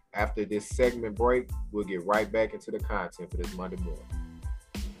Today? After this segment break, we'll get right back into the content for this Monday morning.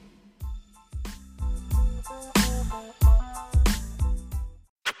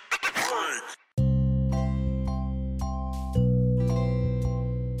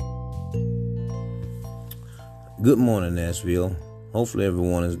 Good morning, Nashville. Hopefully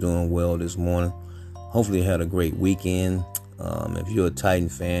everyone is doing well this morning. Hopefully you had a great weekend. If you're a Titan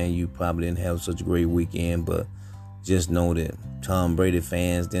fan, you probably didn't have such a great weekend, but just know that Tom Brady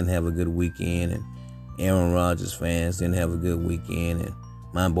fans didn't have a good weekend, and Aaron Rodgers fans didn't have a good weekend, and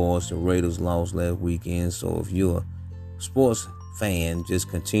my boys, the Raiders, lost last weekend. So if you're a sports fan, just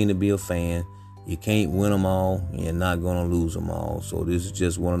continue to be a fan. You can't win them all, and you're not going to lose them all. So this is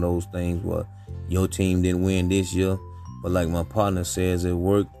just one of those things where your team didn't win this year, but like my partner says at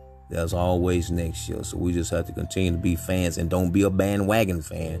work, there's always next year. So we just have to continue to be fans, and don't be a bandwagon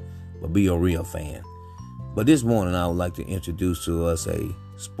fan, but be a real fan. But this morning, I would like to introduce to us a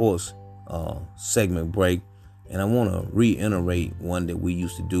sports segment break, and I want to reiterate one that we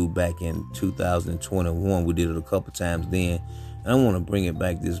used to do back in 2021. We did it a couple times then, and I want to bring it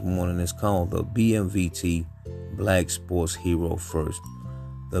back this morning. It's called the BMVT Black Sports Hero First.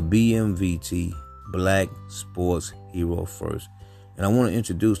 The BMVT Black Sports Hero First. And I want to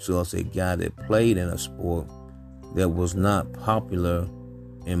introduce to us a guy that played in a sport that was not popular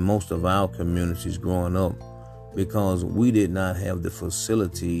in most of our communities growing up, because we did not have the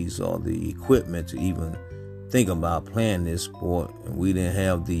facilities or the equipment to even think about playing this sport, and we didn't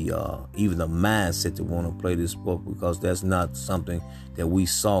have the even the mindset to want to play this sport, because that's not something that we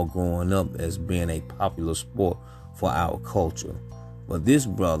saw growing up as being a popular sport for our culture. But this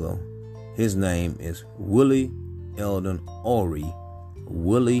brother, his name is Willie Eldon Ory.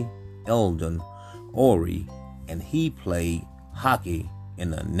 Willie Eldon Ory, and he played hockey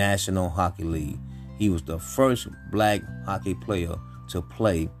in the National Hockey League. He was the first black hockey player to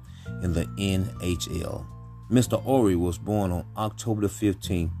play in the NHL. Mr. Ory was born on October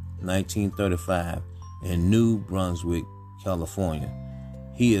 15, 1935 in New Brunswick, California.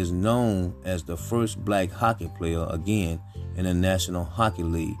 He is known as the first black hockey player again in the National Hockey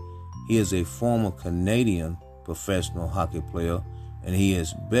League. He is a former Canadian professional hockey player, and he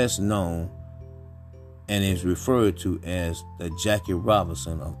is best known and is referred to as the Jackie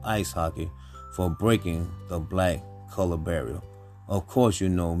Robinson of ice hockey for breaking the black color barrier. Of course, you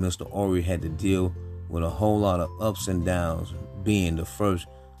know, Mr. Horry had to deal with a whole lot of ups and downs being the first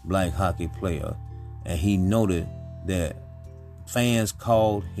black hockey player, and he noted that fans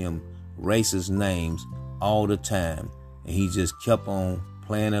called him racist names all the time, and he just kept on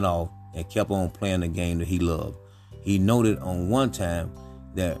playing it off and kept on playing the game that he loved. He noted on one time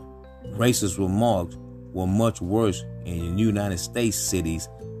that racist remarks were much worse in United States cities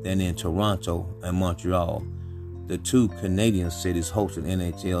than in Toronto and Montreal, the two Canadian cities hosting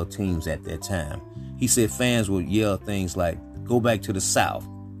NHL teams at that time. He said fans would yell things like, "Go back to the South,"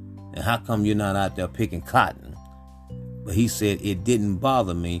 and "How come you're not out there picking cotton?" But he said it didn't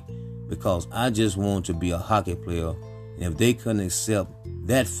bother me because I just wanted to be a hockey player, and if they couldn't accept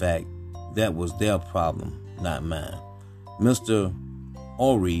that fact, that was their problem, not mine. Mr.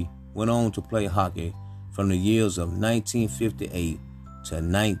 Horry went on to play hockey from the years of 1958 to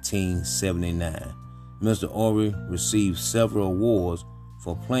 1979. Mr. Horry received several awards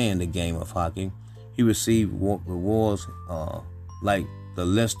for playing the game of hockey. He received awards like the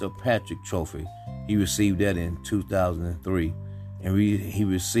Lester Patrick Trophy. He received that in 2003. And he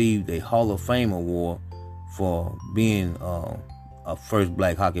received a Hall of Fame award for being a first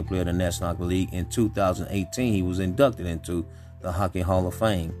black hockey player in the National Hockey League. In 2018, he was inducted into the Hockey Hall of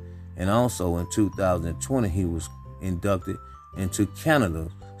Fame. And also in 2020, he was inducted into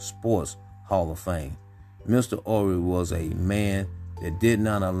Canada's Sports Hall of Fame. Mr. Horry was a man that did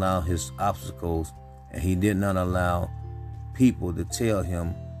not allow his obstacles, and he did not allow people to tell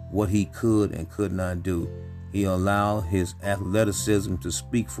him what he could and could not do. He allowed his athleticism to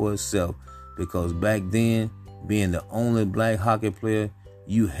speak for itself, because back then, being the only black hockey player,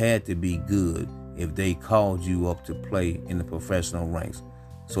 you had to be good if they called you up to play in the professional ranks.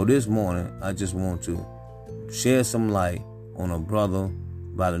 So this morning, I just want to shed some light on a brother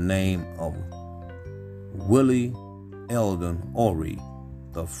by the name of Willie Eldon Horry,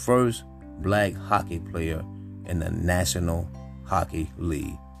 the first black hockey player in the National Hockey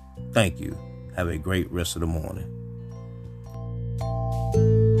League. Thank you. Have a great rest of the morning.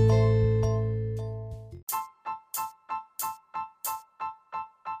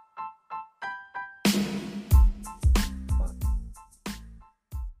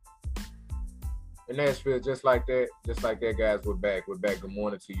 In Nashville, just like that, guys, we're back. Good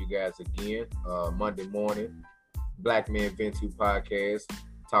morning to you guys again. Monday morning, Black Men Vent To podcast,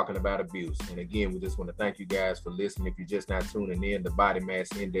 talking about abuse. And again, we just want to thank you guys for listening. If you're just not tuning in, the body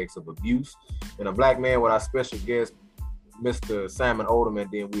mass index of abuse. And a black man with our special guest, Mr. Simon Oldham, and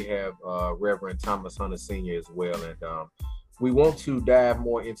then we have Reverend Thomas Hunter Sr. as well. And we want to dive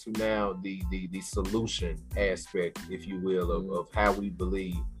more into now the solution aspect, if you will, of how we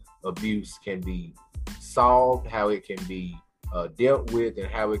believe abuse can be solved, how it can be dealt with, and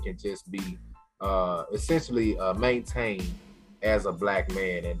how it can just be essentially maintained as a black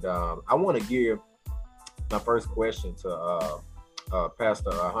man. And I want to give my first question to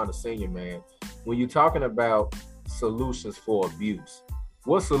Pastor Hunter Sr., man. When you're talking about solutions for abuse,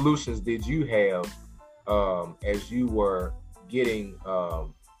 what solutions did you have as you were getting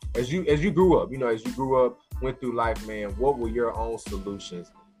as you grew up? You know, as you grew up, went through life, man, what were your own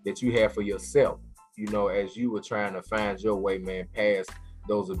solutions that you had for yourself, you know, as you were trying to find your way, man, past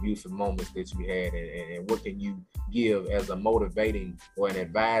those abusive moments that you had, and what can you give as a motivating or an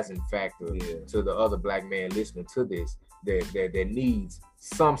advising factor to the other black man listening to this that needs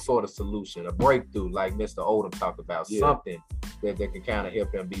some sort of solution, a breakthrough, like Mr. Oldham talked about, something that can kind of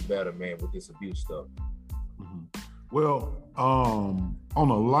help them be better, man, with this abuse stuff. Mm-hmm. Well, on a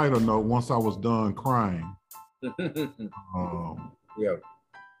lighter note, once I was done crying,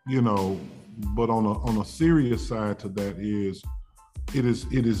 you know, but on a serious side to that is, it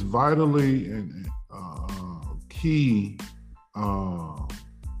is vitally and key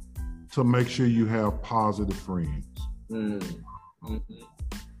to make sure you have positive friends. Mm-hmm.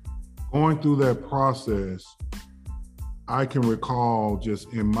 Going through that process, I can recall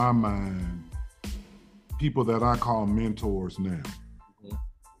just in my mind people that I call mentors now,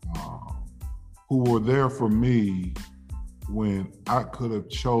 who were there for me when I could have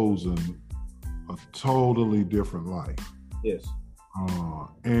chosen a totally different life. Yes.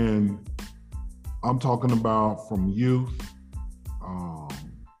 And I'm talking about from youth.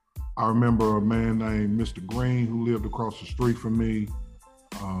 I remember a man named Mr. Green who lived across the street from me.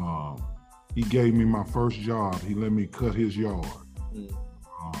 He gave me my first job. He let me cut his yard.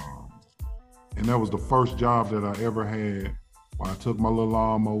 And that was the first job that I ever had, where I took my little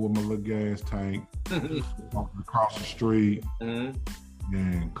lawnmower with my little gas tank, walked across the street, and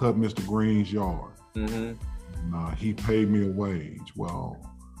cut Mr. Green's yard. He paid me a wage. Well,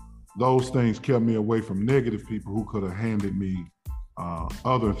 those things kept me away from negative people who could have handed me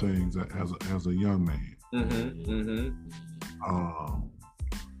other things as a young man.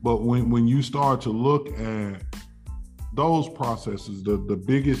 But when you start to look at those processes, the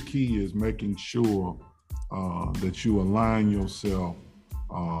biggest key is making sure that you align yourself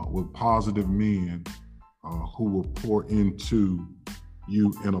with positive men who will pour into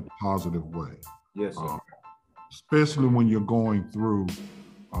you in a positive way. Yes, sir. Especially when you're going through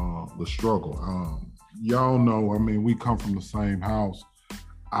the struggle. Y'all know, I mean, we come from the same house.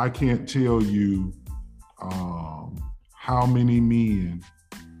 I can't tell you how many men,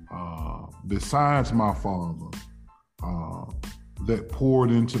 besides my father, that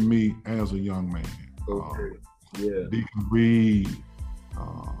poured into me as a young man. Okay. Yeah. Deacon Reed,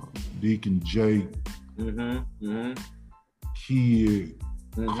 Deacon Jake, Kid,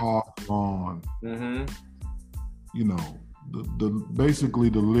 Carl, you know, the basically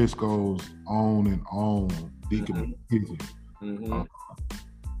the list goes on and on. Deacon McKissick,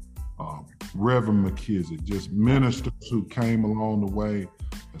 Reverend McKissick, just ministers who came along the way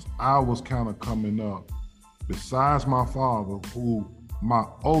as I was kind of coming up. Besides my father, who my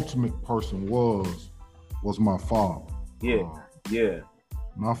ultimate person was my father.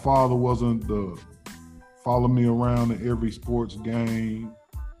 My father wasn't the follow me around to every sports game.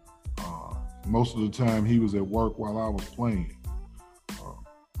 Most of the time he was at work while I was playing.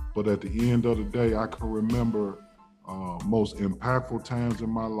 But at the end of the day, I can remember most impactful times in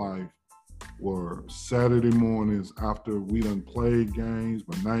my life were Saturday mornings after we done played games,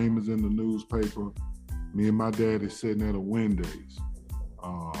 my name is in the newspaper, me and my daddy sitting at a Wendy's,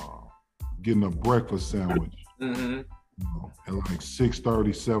 getting a breakfast sandwich at like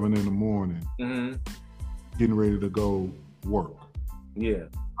 6:30, 7 in the morning, getting ready to go work. Yeah.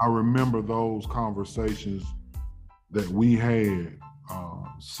 I remember those conversations that we had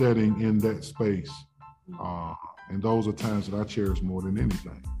setting in that space. And those are times that I cherish more than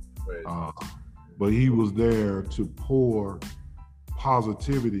anything. But he was there to pour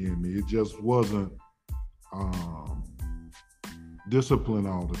positivity in me. It just wasn't discipline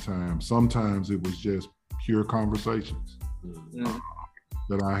all the time. Sometimes it was just pure conversations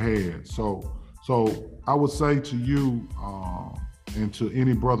that I had. So I would say to you and to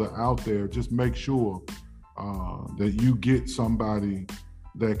any brother out there, just make sure that you get somebody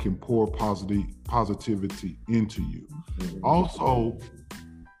that can pour positivity into you. Also,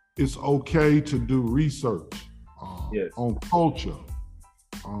 it's okay to do research on culture,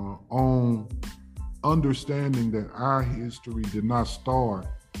 on understanding that our history did not start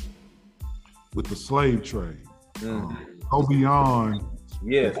with the slave trade. Go beyond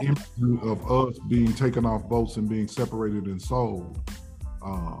the imagery of us being taken off boats and being separated and sold.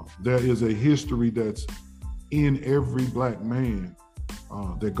 There is a history that's in every Black man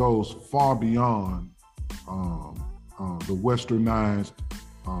that goes far beyond the westernized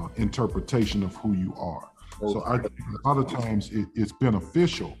interpretation of who you are. So I think a lot of times it's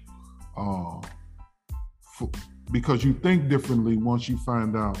beneficial because you think differently once you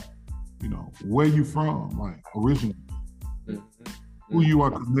find out, you know, where you from, like originally, who you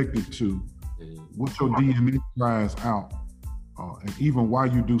are connected to, what your DNA cries out, and even why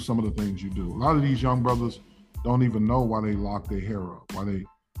you do some of the things you do. A lot of these young brothers don't even know why they lock their hair up, why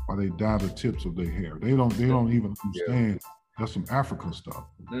they dye the tips of their hair. They don't even understand that's some African stuff.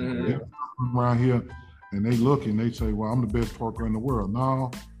 They come around here and they look and they say, well, I'm the best twerker in the world.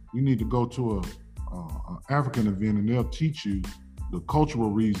 No, you need to go to a African event and they'll teach you the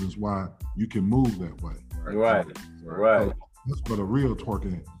cultural reasons why you can move that way. Right. So that's what a real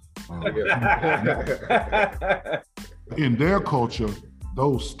twerking. In their culture,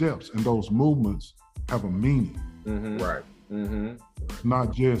 those steps and those movements have a meaning.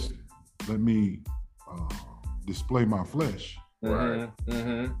 Not just let me display my flesh.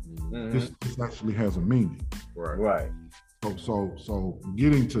 This actually has a meaning. So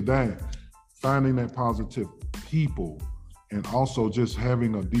getting to that, finding that positive people, and also just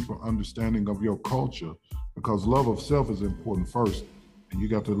having a deeper understanding of your culture, because love of self is important first, and you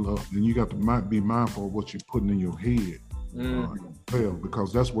got to love, and you got to be mindful of what you're putting in your head,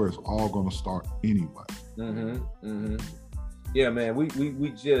 because that's where it's all going to start anyway. Yeah, man, we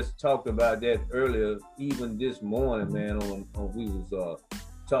just talked about that earlier, even this morning, man. We was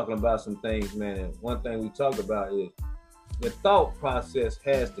talking about some things, man. And one thing we talked about is the thought process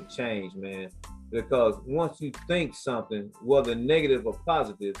has to change, man. Because once you think something, whether negative or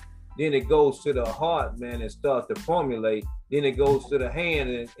positive, then it goes to the heart, man, and starts to formulate. Then it goes to the hand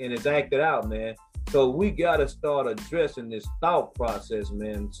and it's acted out, man. So we got to start addressing this thought process,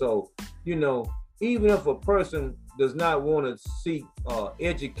 man. So, you know, even if a person does not want to seek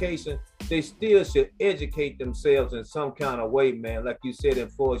education, they still should educate themselves in some kind of way, man. Like you said,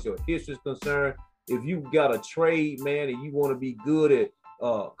 as far as your history is concerned, if you got a trade, man, and you want to be good at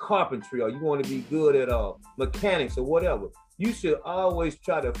carpentry, or you want to be good at mechanics or whatever, you should always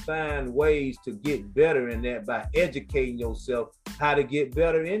try to find ways to get better in that by educating yourself how to get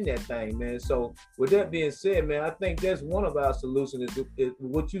better in that thing, man. So with that being said, man, I think that's one of our solutions is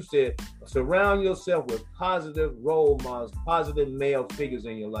what you said, surround yourself with positive role models, positive male figures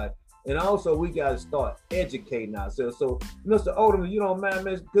in your life. And also we got to start educating ourselves. So Mr. Odom, you don't mind,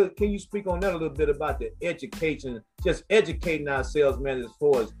 man, can you speak on that a little bit about the education, just educating ourselves, man, as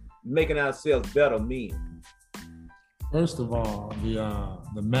far as making ourselves better men? First of all,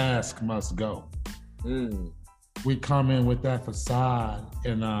 the mask must go. We come in with that facade,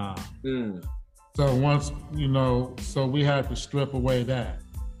 and so once so we have to strip away that,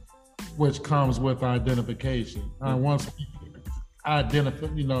 which comes with identification. Once we identify,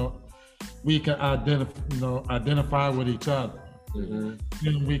 we can identify with each other.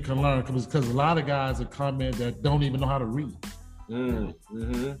 Then we can learn, because a lot of guys that come in that don't even know how to read.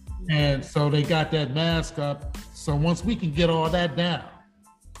 And so they got that mask up. So once we can get all that down,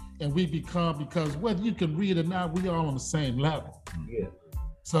 and we become, because whether you can read or not, we all on the same level. Yeah.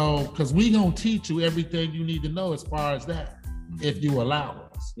 So, because we gonna teach you everything you need to know as far as that, if you allow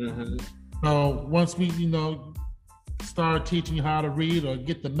us. So once we, start teaching you how to read or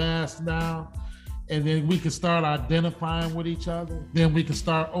get the mask down, and then we can start identifying with each other, then we can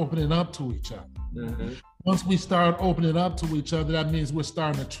start opening up to each other. Once we start opening up to each other, that means we're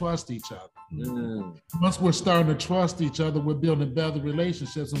starting to trust each other. Once we're starting to trust each other, we're building better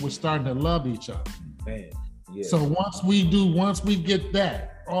relationships, and we're starting to love each other. Man, yeah. So once we get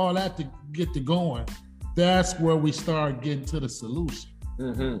that, all that to get to going, that's where we start getting to the solution.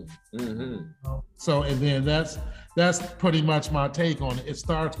 So, and then that's pretty much my take on it. It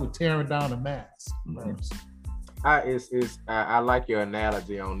starts with tearing down the mask first. I like your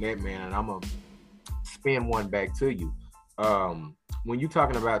analogy on that, man, and I'm gonna spin one back to you. When you're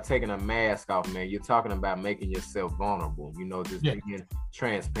talking about taking a mask off, man, you're talking about making yourself vulnerable, just being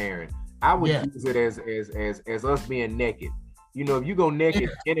transparent. I would use it as us being naked. If you go naked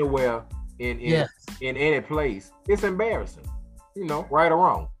anywhere in any place, it's embarrassing, right or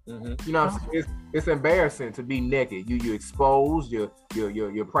wrong. It's embarrassing to be naked. You exposed, your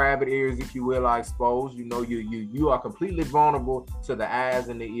private areas, if you will, are exposed. You are completely vulnerable to the eyes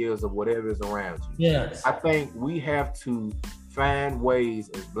and the ears of whatever is around you. Yes. I think we have to find ways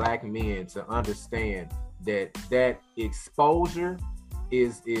as Black men to understand that exposure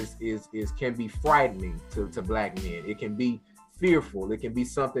is can be frightening to Black men. It can be fearful. It can be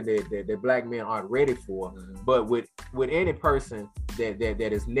something that Black men aren't ready for. But with any person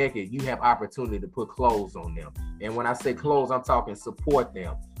that is naked, you have opportunity to put clothes on them. And when I say clothes, I'm talking support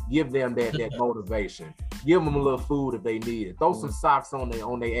them. Give them that motivation. Give them a little food if they need it. Throw some socks on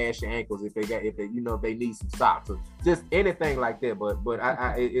their ashy ankles if they need some socks, or just anything like that. But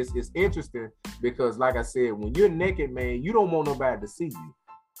it's interesting because, like I said, when you're naked, man, you don't want nobody to see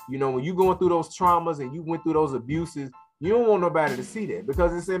you. When you're going through those traumas and you went through those abuses, you don't want nobody to see that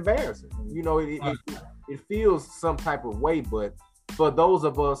because it's embarrassing. It feels some type of way. But for those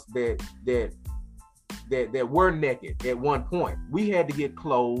of us that were naked at one point, we had to get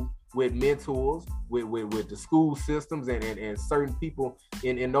clothed with mentors, with the school systems and certain people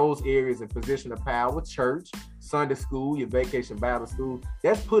in those areas in position of power, church, Sunday school, your vacation Bible school.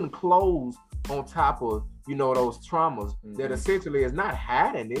 That's putting clothes on top of those traumas that essentially is not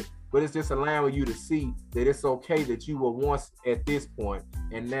hiding it, but it's just allowing you to see that it's okay that you were once at this point,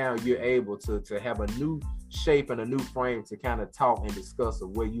 and now you're able to have a new shape and a new frame to kind of talk and discuss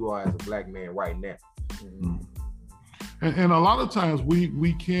of where you are as a Black man right now. And a lot of times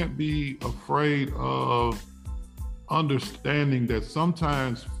we can't be afraid of understanding that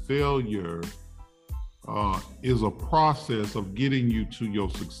sometimes failure is a process of getting you to your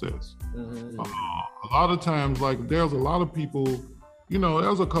success. A lot of times, like there's a lot of people,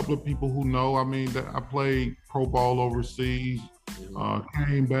 there's a couple of people who know, that I played pro ball overseas,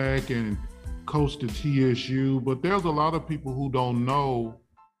 came back and coached at TSU, but there's a lot of people who don't know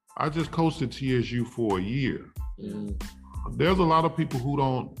I just coached at TSU for a year. There's a lot of people who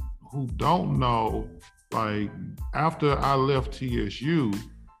don't know, like after I left TSU,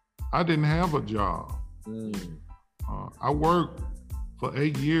 I didn't have a job. I worked for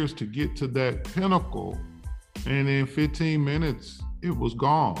 8 years to get to that pinnacle, and in 15 minutes, it was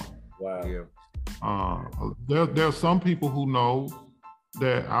gone. Wow. Yeah. There's some people who know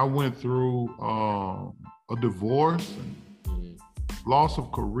that I went through a divorce and loss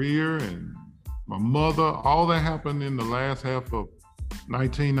of career, and my mother, all that happened in the last half of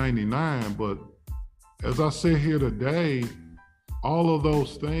 1999. But as I sit here today, all of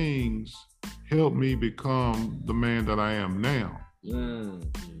those things helped me become the man that I am now.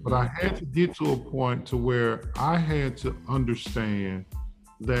 But I had to get to a point to where I had to understand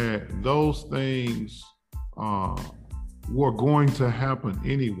that those things were going to happen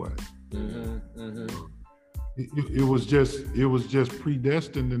anyway. It was just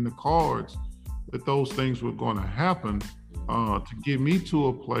predestined in the cards that those things were going to happen to get me to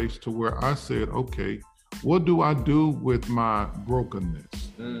a place to where I said, okay, what do I do with my brokenness?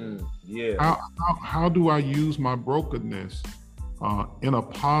 How do I use my brokenness in a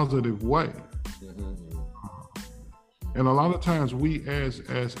positive way? And a lot of times we as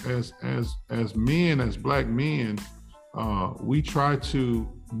men, as Black men, we try to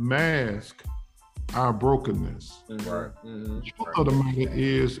mask our brokenness. The truth of the matter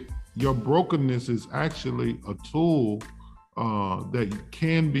is, your brokenness is actually a tool that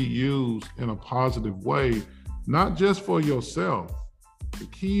can be used in a positive way, not just for yourself. The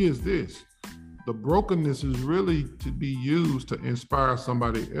key is this: the brokenness is really to be used to inspire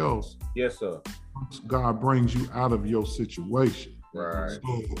somebody else. Yes, sir. Once God brings you out of your situation. Right.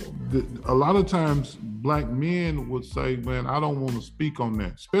 So a lot of times Black men would say, man, I don't want to speak on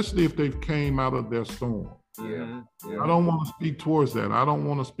that, especially if they've came out of their storm. I don't want to speak towards that. I don't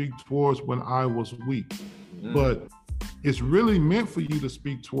want to speak towards when I was weak. But it's really meant for you to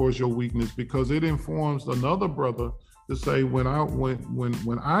speak towards your weakness, because it informs another brother to say, when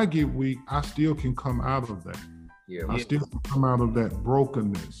I get weak, I still can come out of that. I still can come out of that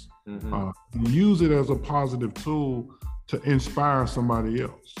brokenness. Use it as a positive tool to inspire somebody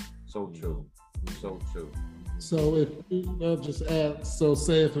else. So true. So true. So if I'll just add, so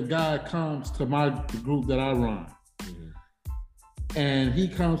say if a guy comes to the group that I run, and he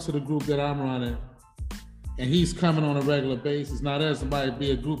comes to the group that I'm running, and he's coming on a regular basis. Now there's somebody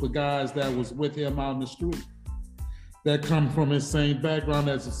be a group of guys that was with him out in the street, that come from his same background,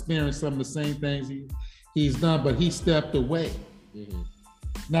 that's experienced some of the same things he's done, but he stepped away.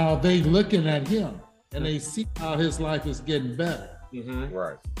 Now they looking at him and they see how his life is getting better.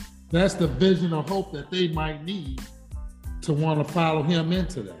 Right. That's the vision of hope that they might need to want to follow him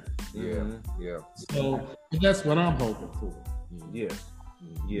into that. So that's what I'm hoping for. Yes.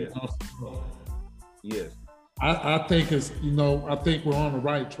 I think I think we're on the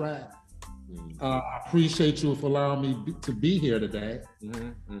right track. I appreciate you for allowing me to be here today.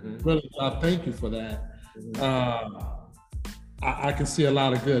 Really, I thank you for that. I can see a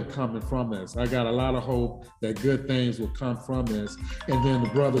lot of good coming from this. I got a lot of hope that good things will come from this, and then the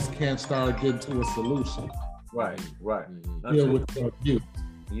brothers can start getting to a solution. Right. Deal with their abuse.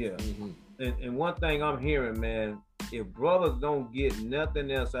 And one thing I'm hearing, man, if brothers don't get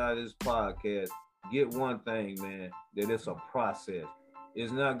nothing else out of this podcast, get one thing, man, that it's a process.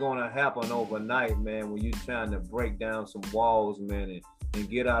 It's not going to happen overnight, man, when you're trying to break down some walls, man, and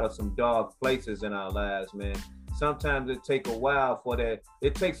get out of some dark places in our lives, man. Sometimes it takes a while for that.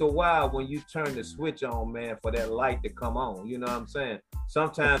 It takes a while when you turn the switch on, man, for that light to come on. You know what I'm saying?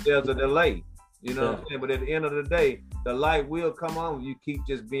 Sometimes there's a delay. You know what I'm saying? But at the end of the day, the light will come on. You keep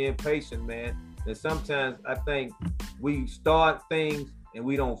just being patient, man. And sometimes I think we start things and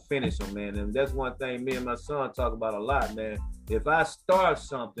we don't finish them, man. And that's one thing me and my son talk about a lot, man. If I start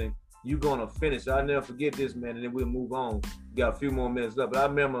something, you're gonna finish. I'll never forget this, man, and then we'll move on. We got a few more minutes left. But I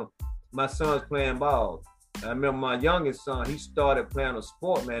remember my son's playing ball. I remember my youngest son, he started playing a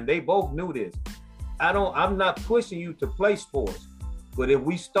sport, man. They both knew this. I'm not pushing you to play sports, but if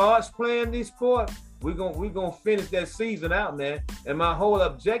we start playing this sport, we're gonna finish that season out, man. And my whole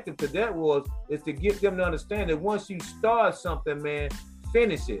objective to that is to get them to understand that once you start something, man,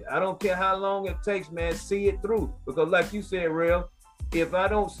 finish it. I don't care how long it takes, man, see it through. Because like you said, Real, if I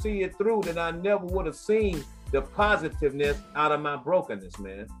don't see it through, then I never would have seen the positiveness out of my brokenness,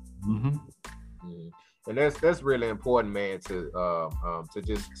 man. And that's really important, man, to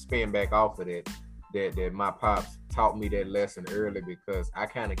just spin back off of that my pops taught me that lesson early, because I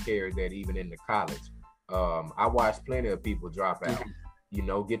kind of carried that even into college. I watched plenty of people drop out,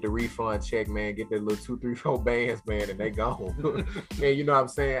 get the refund check, man, get their little 2, 3, 4 bands, man, and they gone. And you know what I'm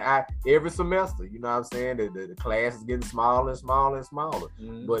saying? Every semester, you know what I'm saying? The class is getting smaller and smaller and smaller.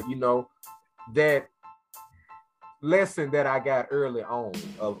 But that lesson that I got early on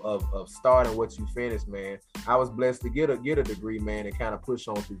of starting what you finish, man, I was blessed to get a degree, man, and kind of push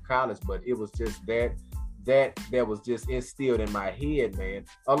on through college. But it was just that was just instilled in my head, man,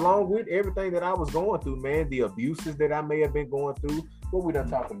 along with everything that I was going through, man, the abuses that I may have been going through, what we done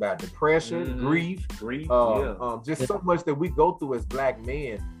talking about, depression, grief, just so much that we go through as Black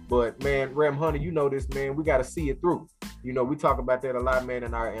men But man, Ram Honey, you know this, man. We got to see it through. You know, we talk about that a lot, man,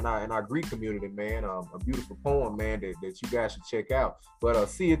 in our Greek community, man. A beautiful poem, man, that you guys should check out. But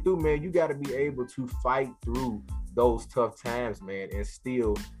see it through, man. You got to be able to fight through those tough times, man, and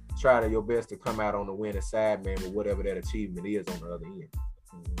still try your best to come out on the winning side, man, with whatever that achievement is on the other end.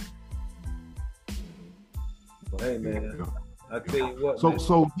 Well, hey, man, I tell you what.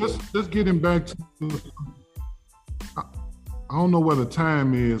 So just getting back to, I don't know what the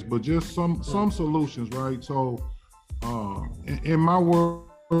time is, but just some solutions, right? So, in my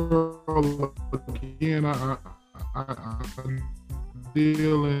world, again, I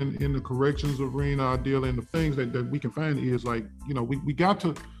deal in the corrections arena. I deal in the things that we can find is like, you know, we got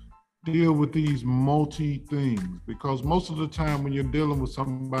to deal with these multi things, because most of the time when you're dealing with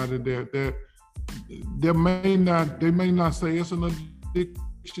somebody they may not say it's an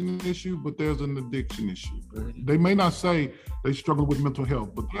addiction issue, but there's an addiction issue. Mm-hmm. They may not say they struggle with mental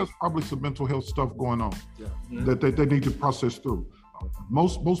health, but there's probably some mental health stuff going on that they need to process through.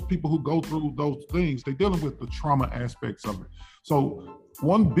 Most people who go through those things, they're dealing with the trauma aspects of it. So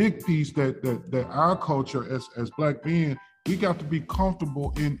one big piece that our culture as Black men, we got to be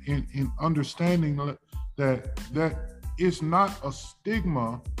comfortable in understanding that it's not a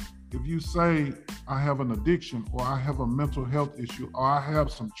stigma if you say I have an addiction, or I have a mental health issue, or I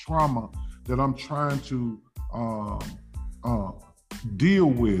have some trauma that I'm trying to deal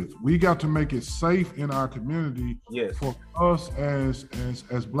with. We got to make it safe in our community for us as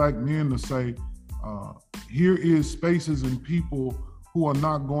Black men to say, here is spaces and people who are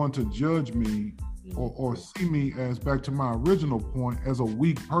not going to judge me or see me as, back to my original point, as a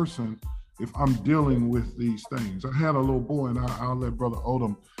weak person if I'm dealing with these things. I had a little boy, and I'll let Brother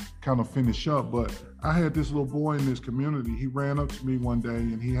Odom kind of finish up, but I had this little boy in this community. He ran up to me one day,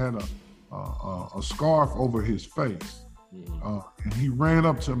 and he had a scarf over his face. And he ran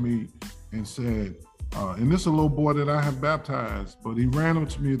up to me and said, and this is a little boy that I have baptized, but he ran up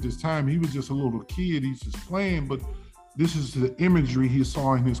to me at this time. He was just a little kid. He's just playing, but this is the imagery he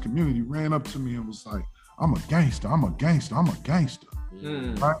saw in his community. He ran up to me and was like, I'm a gangster, I'm a gangster, I'm a gangster.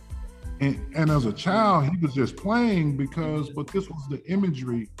 Right? And as a child, he was just playing but this was the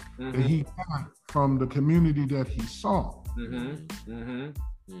imagery that he got from the community that he saw.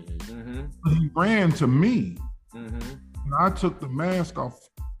 He ran to me, and I took the mask off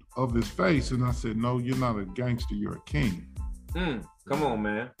of his face, and I said, no, you're not a gangster, you're a king. Come on,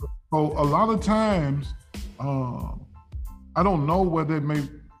 man. So a lot of times, I don't know whether it may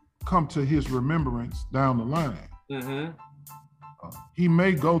come to his remembrance down the line. He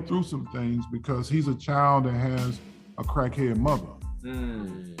may go through some things because he's a child that has a crackhead mother.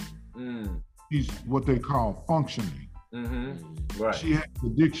 He's what they call functioning. Right. She has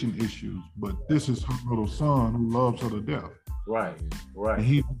addiction issues, but this is her little son who loves her to death. Right. And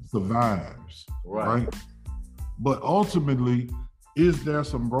he survives. Right. But ultimately, is there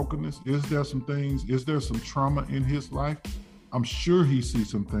some brokenness? Is there some things? Is there some trauma in his life? I'm sure he sees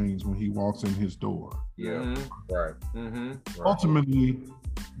some things when he walks in his door. Right. Ultimately,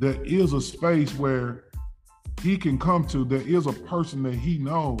 there is a space where he can come to. There is a person that he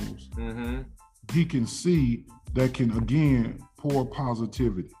knows, he can see, that can, again, pour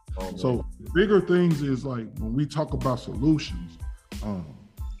positivity. So bigger things is like, when we talk about solutions,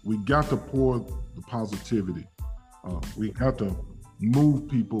 we got to pour the positivity. We have to move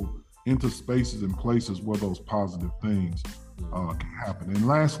people into spaces and places where those positive things can happen. And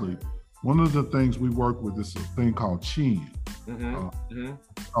lastly, one of the things we work with is a thing called CHEN,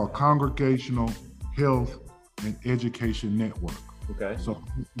 called Congregational Health and Education Network. So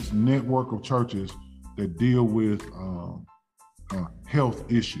it's a network of churches that deal with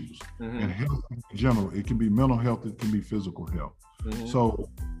health issues and health in general. It can be mental health, it can be physical health. So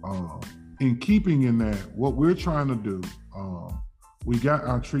in keeping in that, what we're trying to do, we got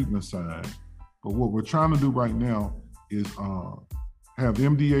our treatment side, but what we're trying to do right now is have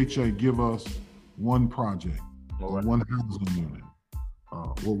MDHA give us one project or one housing unit.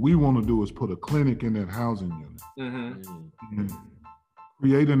 What we want to do is put a clinic in that housing unit and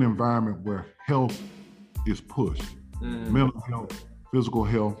create an environment where health is pushed, mental health, physical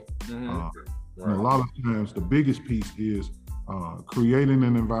health. And a lot of times the biggest piece is creating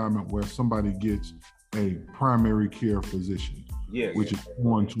an environment where somebody gets a primary care physician, which is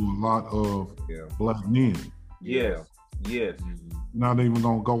going to a lot of Black men. Not even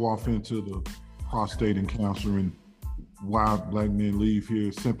gonna go off into the prostate and cancer and why Black men leave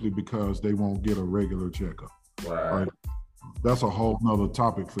here simply because they won't get a regular checkup. Right? That's a whole nother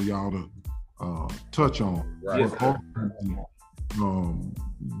topic for y'all to touch on.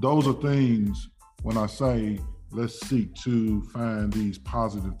 Those are things, when I say let's seek to find these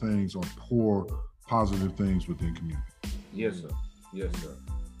positive things or pour positive things within community. Yes, sir. Yes, sir.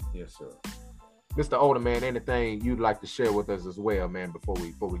 Yes, sir. Mr. Odom, man, anything you'd like to share with us as well, man, before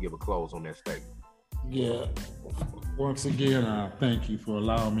we give a close on that statement? Yeah. Once again, thank you for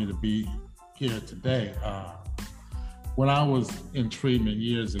allowing me to be here today. When I was in treatment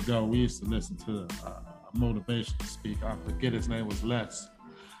years ago, we used to listen to a motivational speaker. I forget his name was Les.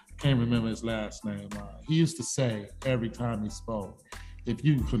 I can't remember his last name. He used to say every time he spoke, if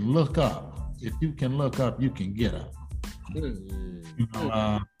you can look up, you can get up. You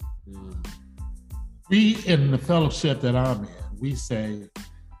know, we in the fellowship that I'm in, we say,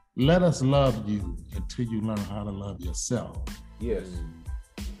 let us love you until you learn how to love yourself. Yes.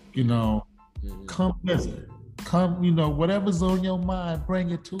 You know, come visit. Come, you know, whatever's on your mind,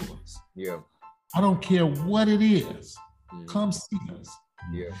 bring it to us. Yeah. I don't care what it is. Come see us.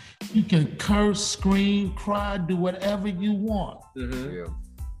 Yeah. You can curse, scream, cry, do whatever you want. Yeah.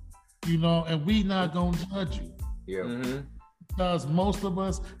 You know, and we not gonna judge you. Yeah. Because most of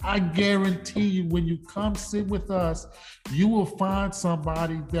us, I guarantee you, when you come sit with us, you will find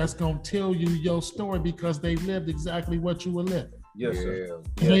somebody that's gonna tell you your story because they lived exactly what you were living. Yes, sir.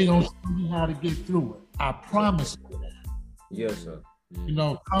 Yeah. And they gonna show you how to get through it. I promise you that. Yes, sir. You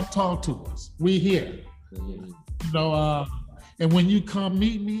know, come talk to us. We here. You know, and when you come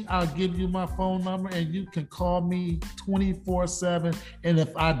meet me, I'll give you my phone number and you can call me 24/7. And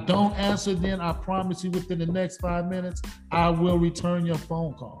if I don't answer, then I promise you within the next 5 minutes, I will return your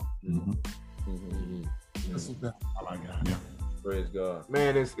phone call. That's all I got. Yeah. Praise God.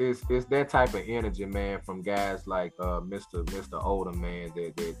 Man, it's that type of energy, man, from guys like Mr. Odom, man,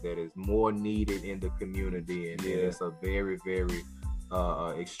 that is more needed in the community, and it's a very, very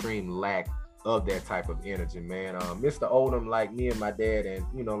extreme lack of that type of energy, man. Mr. Odom, like me and my dad, and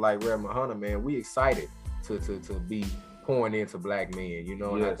you know, like Reverend Hunter, man, we excited to be pouring into black men, you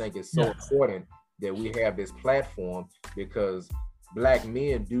know, and I think it's so important that we have this platform because black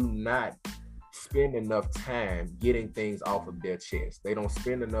men do not spend enough time getting things off of their chest. They don't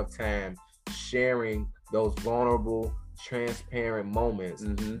spend enough time sharing those vulnerable, transparent moments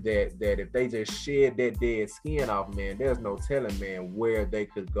that if they just shed that dead skin off, man, there's no telling, man, where they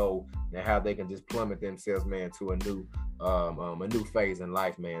could go and how they can just plummet themselves, man, to a new phase in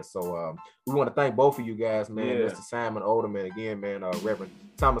life, man. So we want to thank both of you guys, man, Mr. Simon Odom, and again, man, Reverend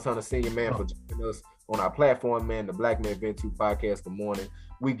Thomas Hunter Sr., man, for joining us on our platform, man, the Black Men Vent 2 podcast. Good morning.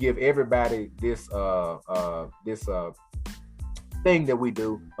 We give everybody this thing that we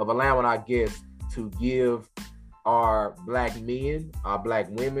do of allowing our guests to give our black men, our black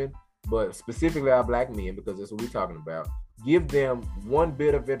women, but specifically our black men, because that's what we're talking about. Give them one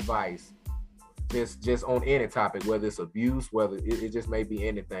bit of advice, just on any topic, whether it's abuse, whether it just may be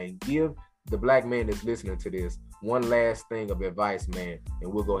anything. Give the black man that's listening to this one last thing of advice, man,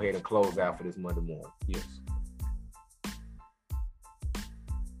 and we'll go ahead and close out for this Monday morning. Yes.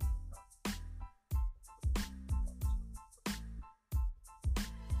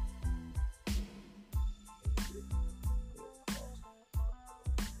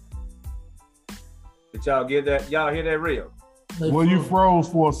 Did y'all get that? Y'all hear that real? Well, you froze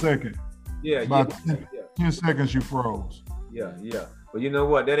for a second. Yeah, About 10 seconds you froze. Yeah. But you know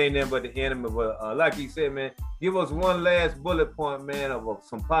what? That ain't nothing but the enemy. But like he said, man, give us one last bullet point, man, of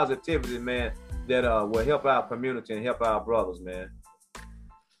some positivity, man, that will help our community and help our brothers, man.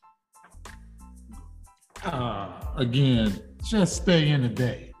 Again, just stay in the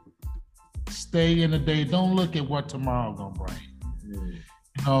day. Stay in the day. Don't look at what tomorrow gonna bring.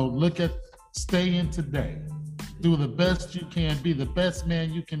 You know, stay in today. Do the best you can. Be the best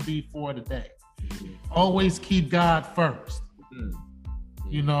man you can be for today. Always keep God first.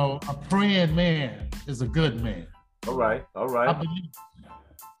 You know, a praying man is a good man. All right. I believe that.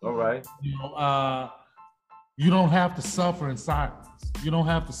 All right. You know, you don't have to suffer in silence. You don't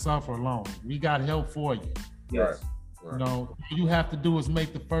have to suffer alone. We got help for you. Yes. You know, all you have to do is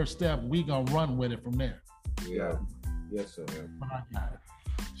make the first step. We gonna run with it from there. Yeah. Yes, sir.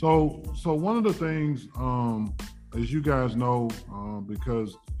 So one of the things, as you guys know,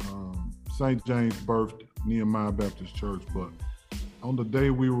 because St. James birthed Nehemiah Baptist Church, but on the day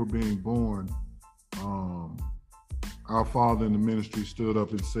we were being born, our father in the ministry stood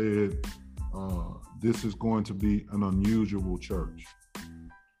up and said, this is going to be an unusual church.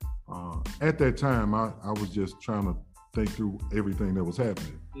 At that time, I was just trying to think through everything that was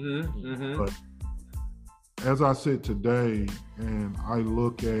happening. But as I sit today and I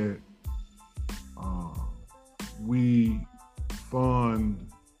look at, we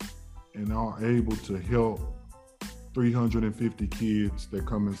fund and are able to help 350 kids that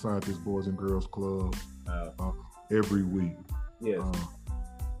come inside this Boys and Girls Club every week. Yes.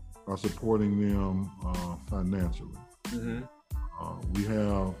 Are supporting them financially. We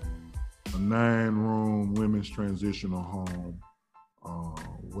have a 9-room women's transitional home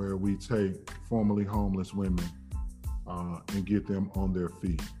where we take formerly homeless women and get them on their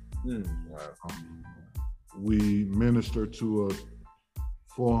feet. We minister to a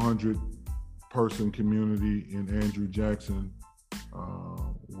 400-person community in Andrew Jackson,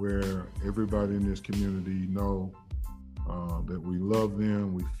 where everybody in this community know that we love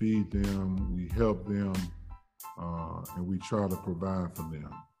them, we feed them, we help them, and we try to provide for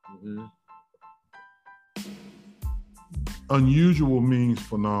them. Unusual means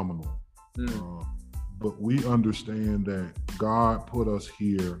phenomenal, but we understand that God put us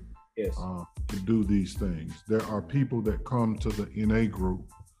here to do these things. There are people that come to the NA group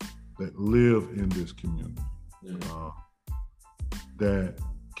that live in this community, that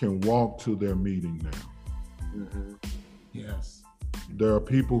can walk to their meeting now. Yes. There are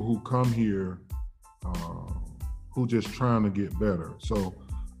people who come here who just trying to get better. So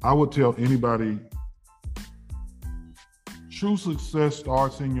I would tell anybody, true success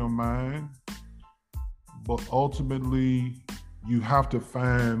starts in your mind, but ultimately you have to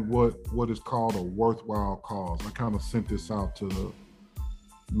find what is called a worthwhile cause. I kind of sent this out to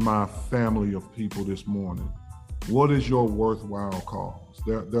my family of people this morning. What is your worthwhile cause?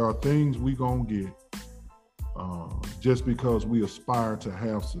 There are things we gonna get just because we aspire to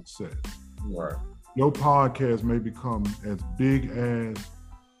have success. Right. Your podcast may become as big as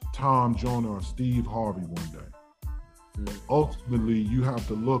Tom Joyner or Steve Harvey one day. Ultimately, you have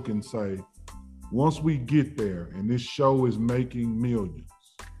to look and say, once we get there and this show is making millions,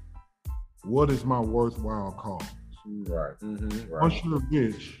 what is my worthwhile cause? Right. Right. Once you're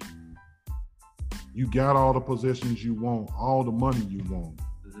rich, you got all the possessions you want, all the money you want.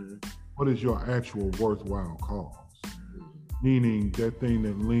 What is your actual worthwhile cause? Meaning that thing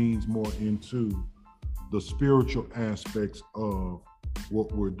that leans more into the spiritual aspects of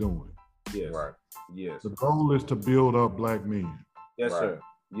what we're doing. Yes. Right. Yes. The goal is to build up Black men. Yes, sir.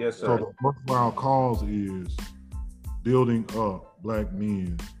 Yes, sir. So the worthwhile cause is building up Black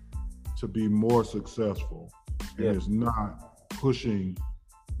men to be more successful. And it's not pushing,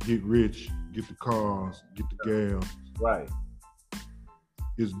 get rich, get the cars, get the gas. Right.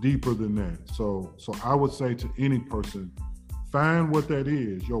 It's deeper than that. So I would say to any person, find what that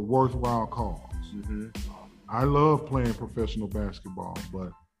is, your worthwhile cause. I love playing professional basketball,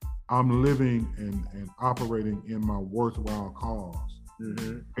 but I'm living and operating in my worthwhile cause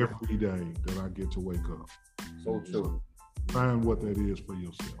every day that I get to wake up. So true. Find what that is for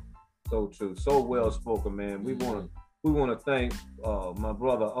yourself. So true. So well spoken, man. We want to thank my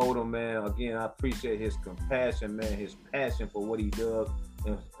brother Odom, man. Again, I appreciate his compassion, man, his passion for what he does,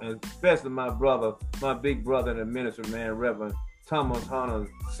 and especially my brother, my big brother in the ministry, man, Reverend Thomas Hunter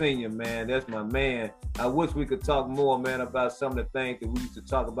Sr., man. That's my man. I wish we could talk more, man, about some of the things that we used to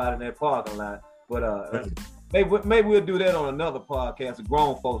talk about in that parking lot. But maybe we'll do that on another podcast, a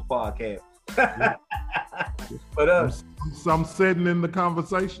grown folks podcast. But I'm sitting in the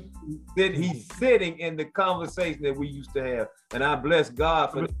conversation. He's sitting in the conversation that we used to have, and I bless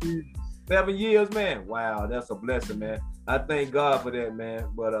God for 7 years, man. Wow, that's a blessing, man. I thank God for that, man.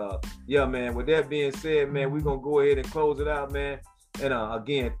 But yeah, man, with that being said, man, we're gonna go ahead and close it out, man. And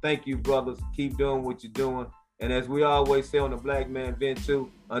again, thank you, brothers. Keep doing what you're doing. And as we always say on the Black Man Vent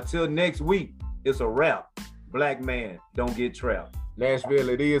 2, until next week, it's a wrap. Black man, don't get trapped. Nashville,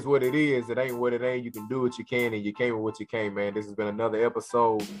 it is what it is. It ain't what it ain't. You can do what you can, and you came with what you came, man. This has been another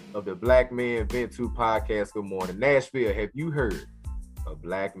episode of the Black Man Vent 2 podcast. Good morning. Nashville, have you heard a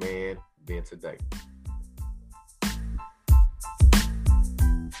Black Man Vent Today?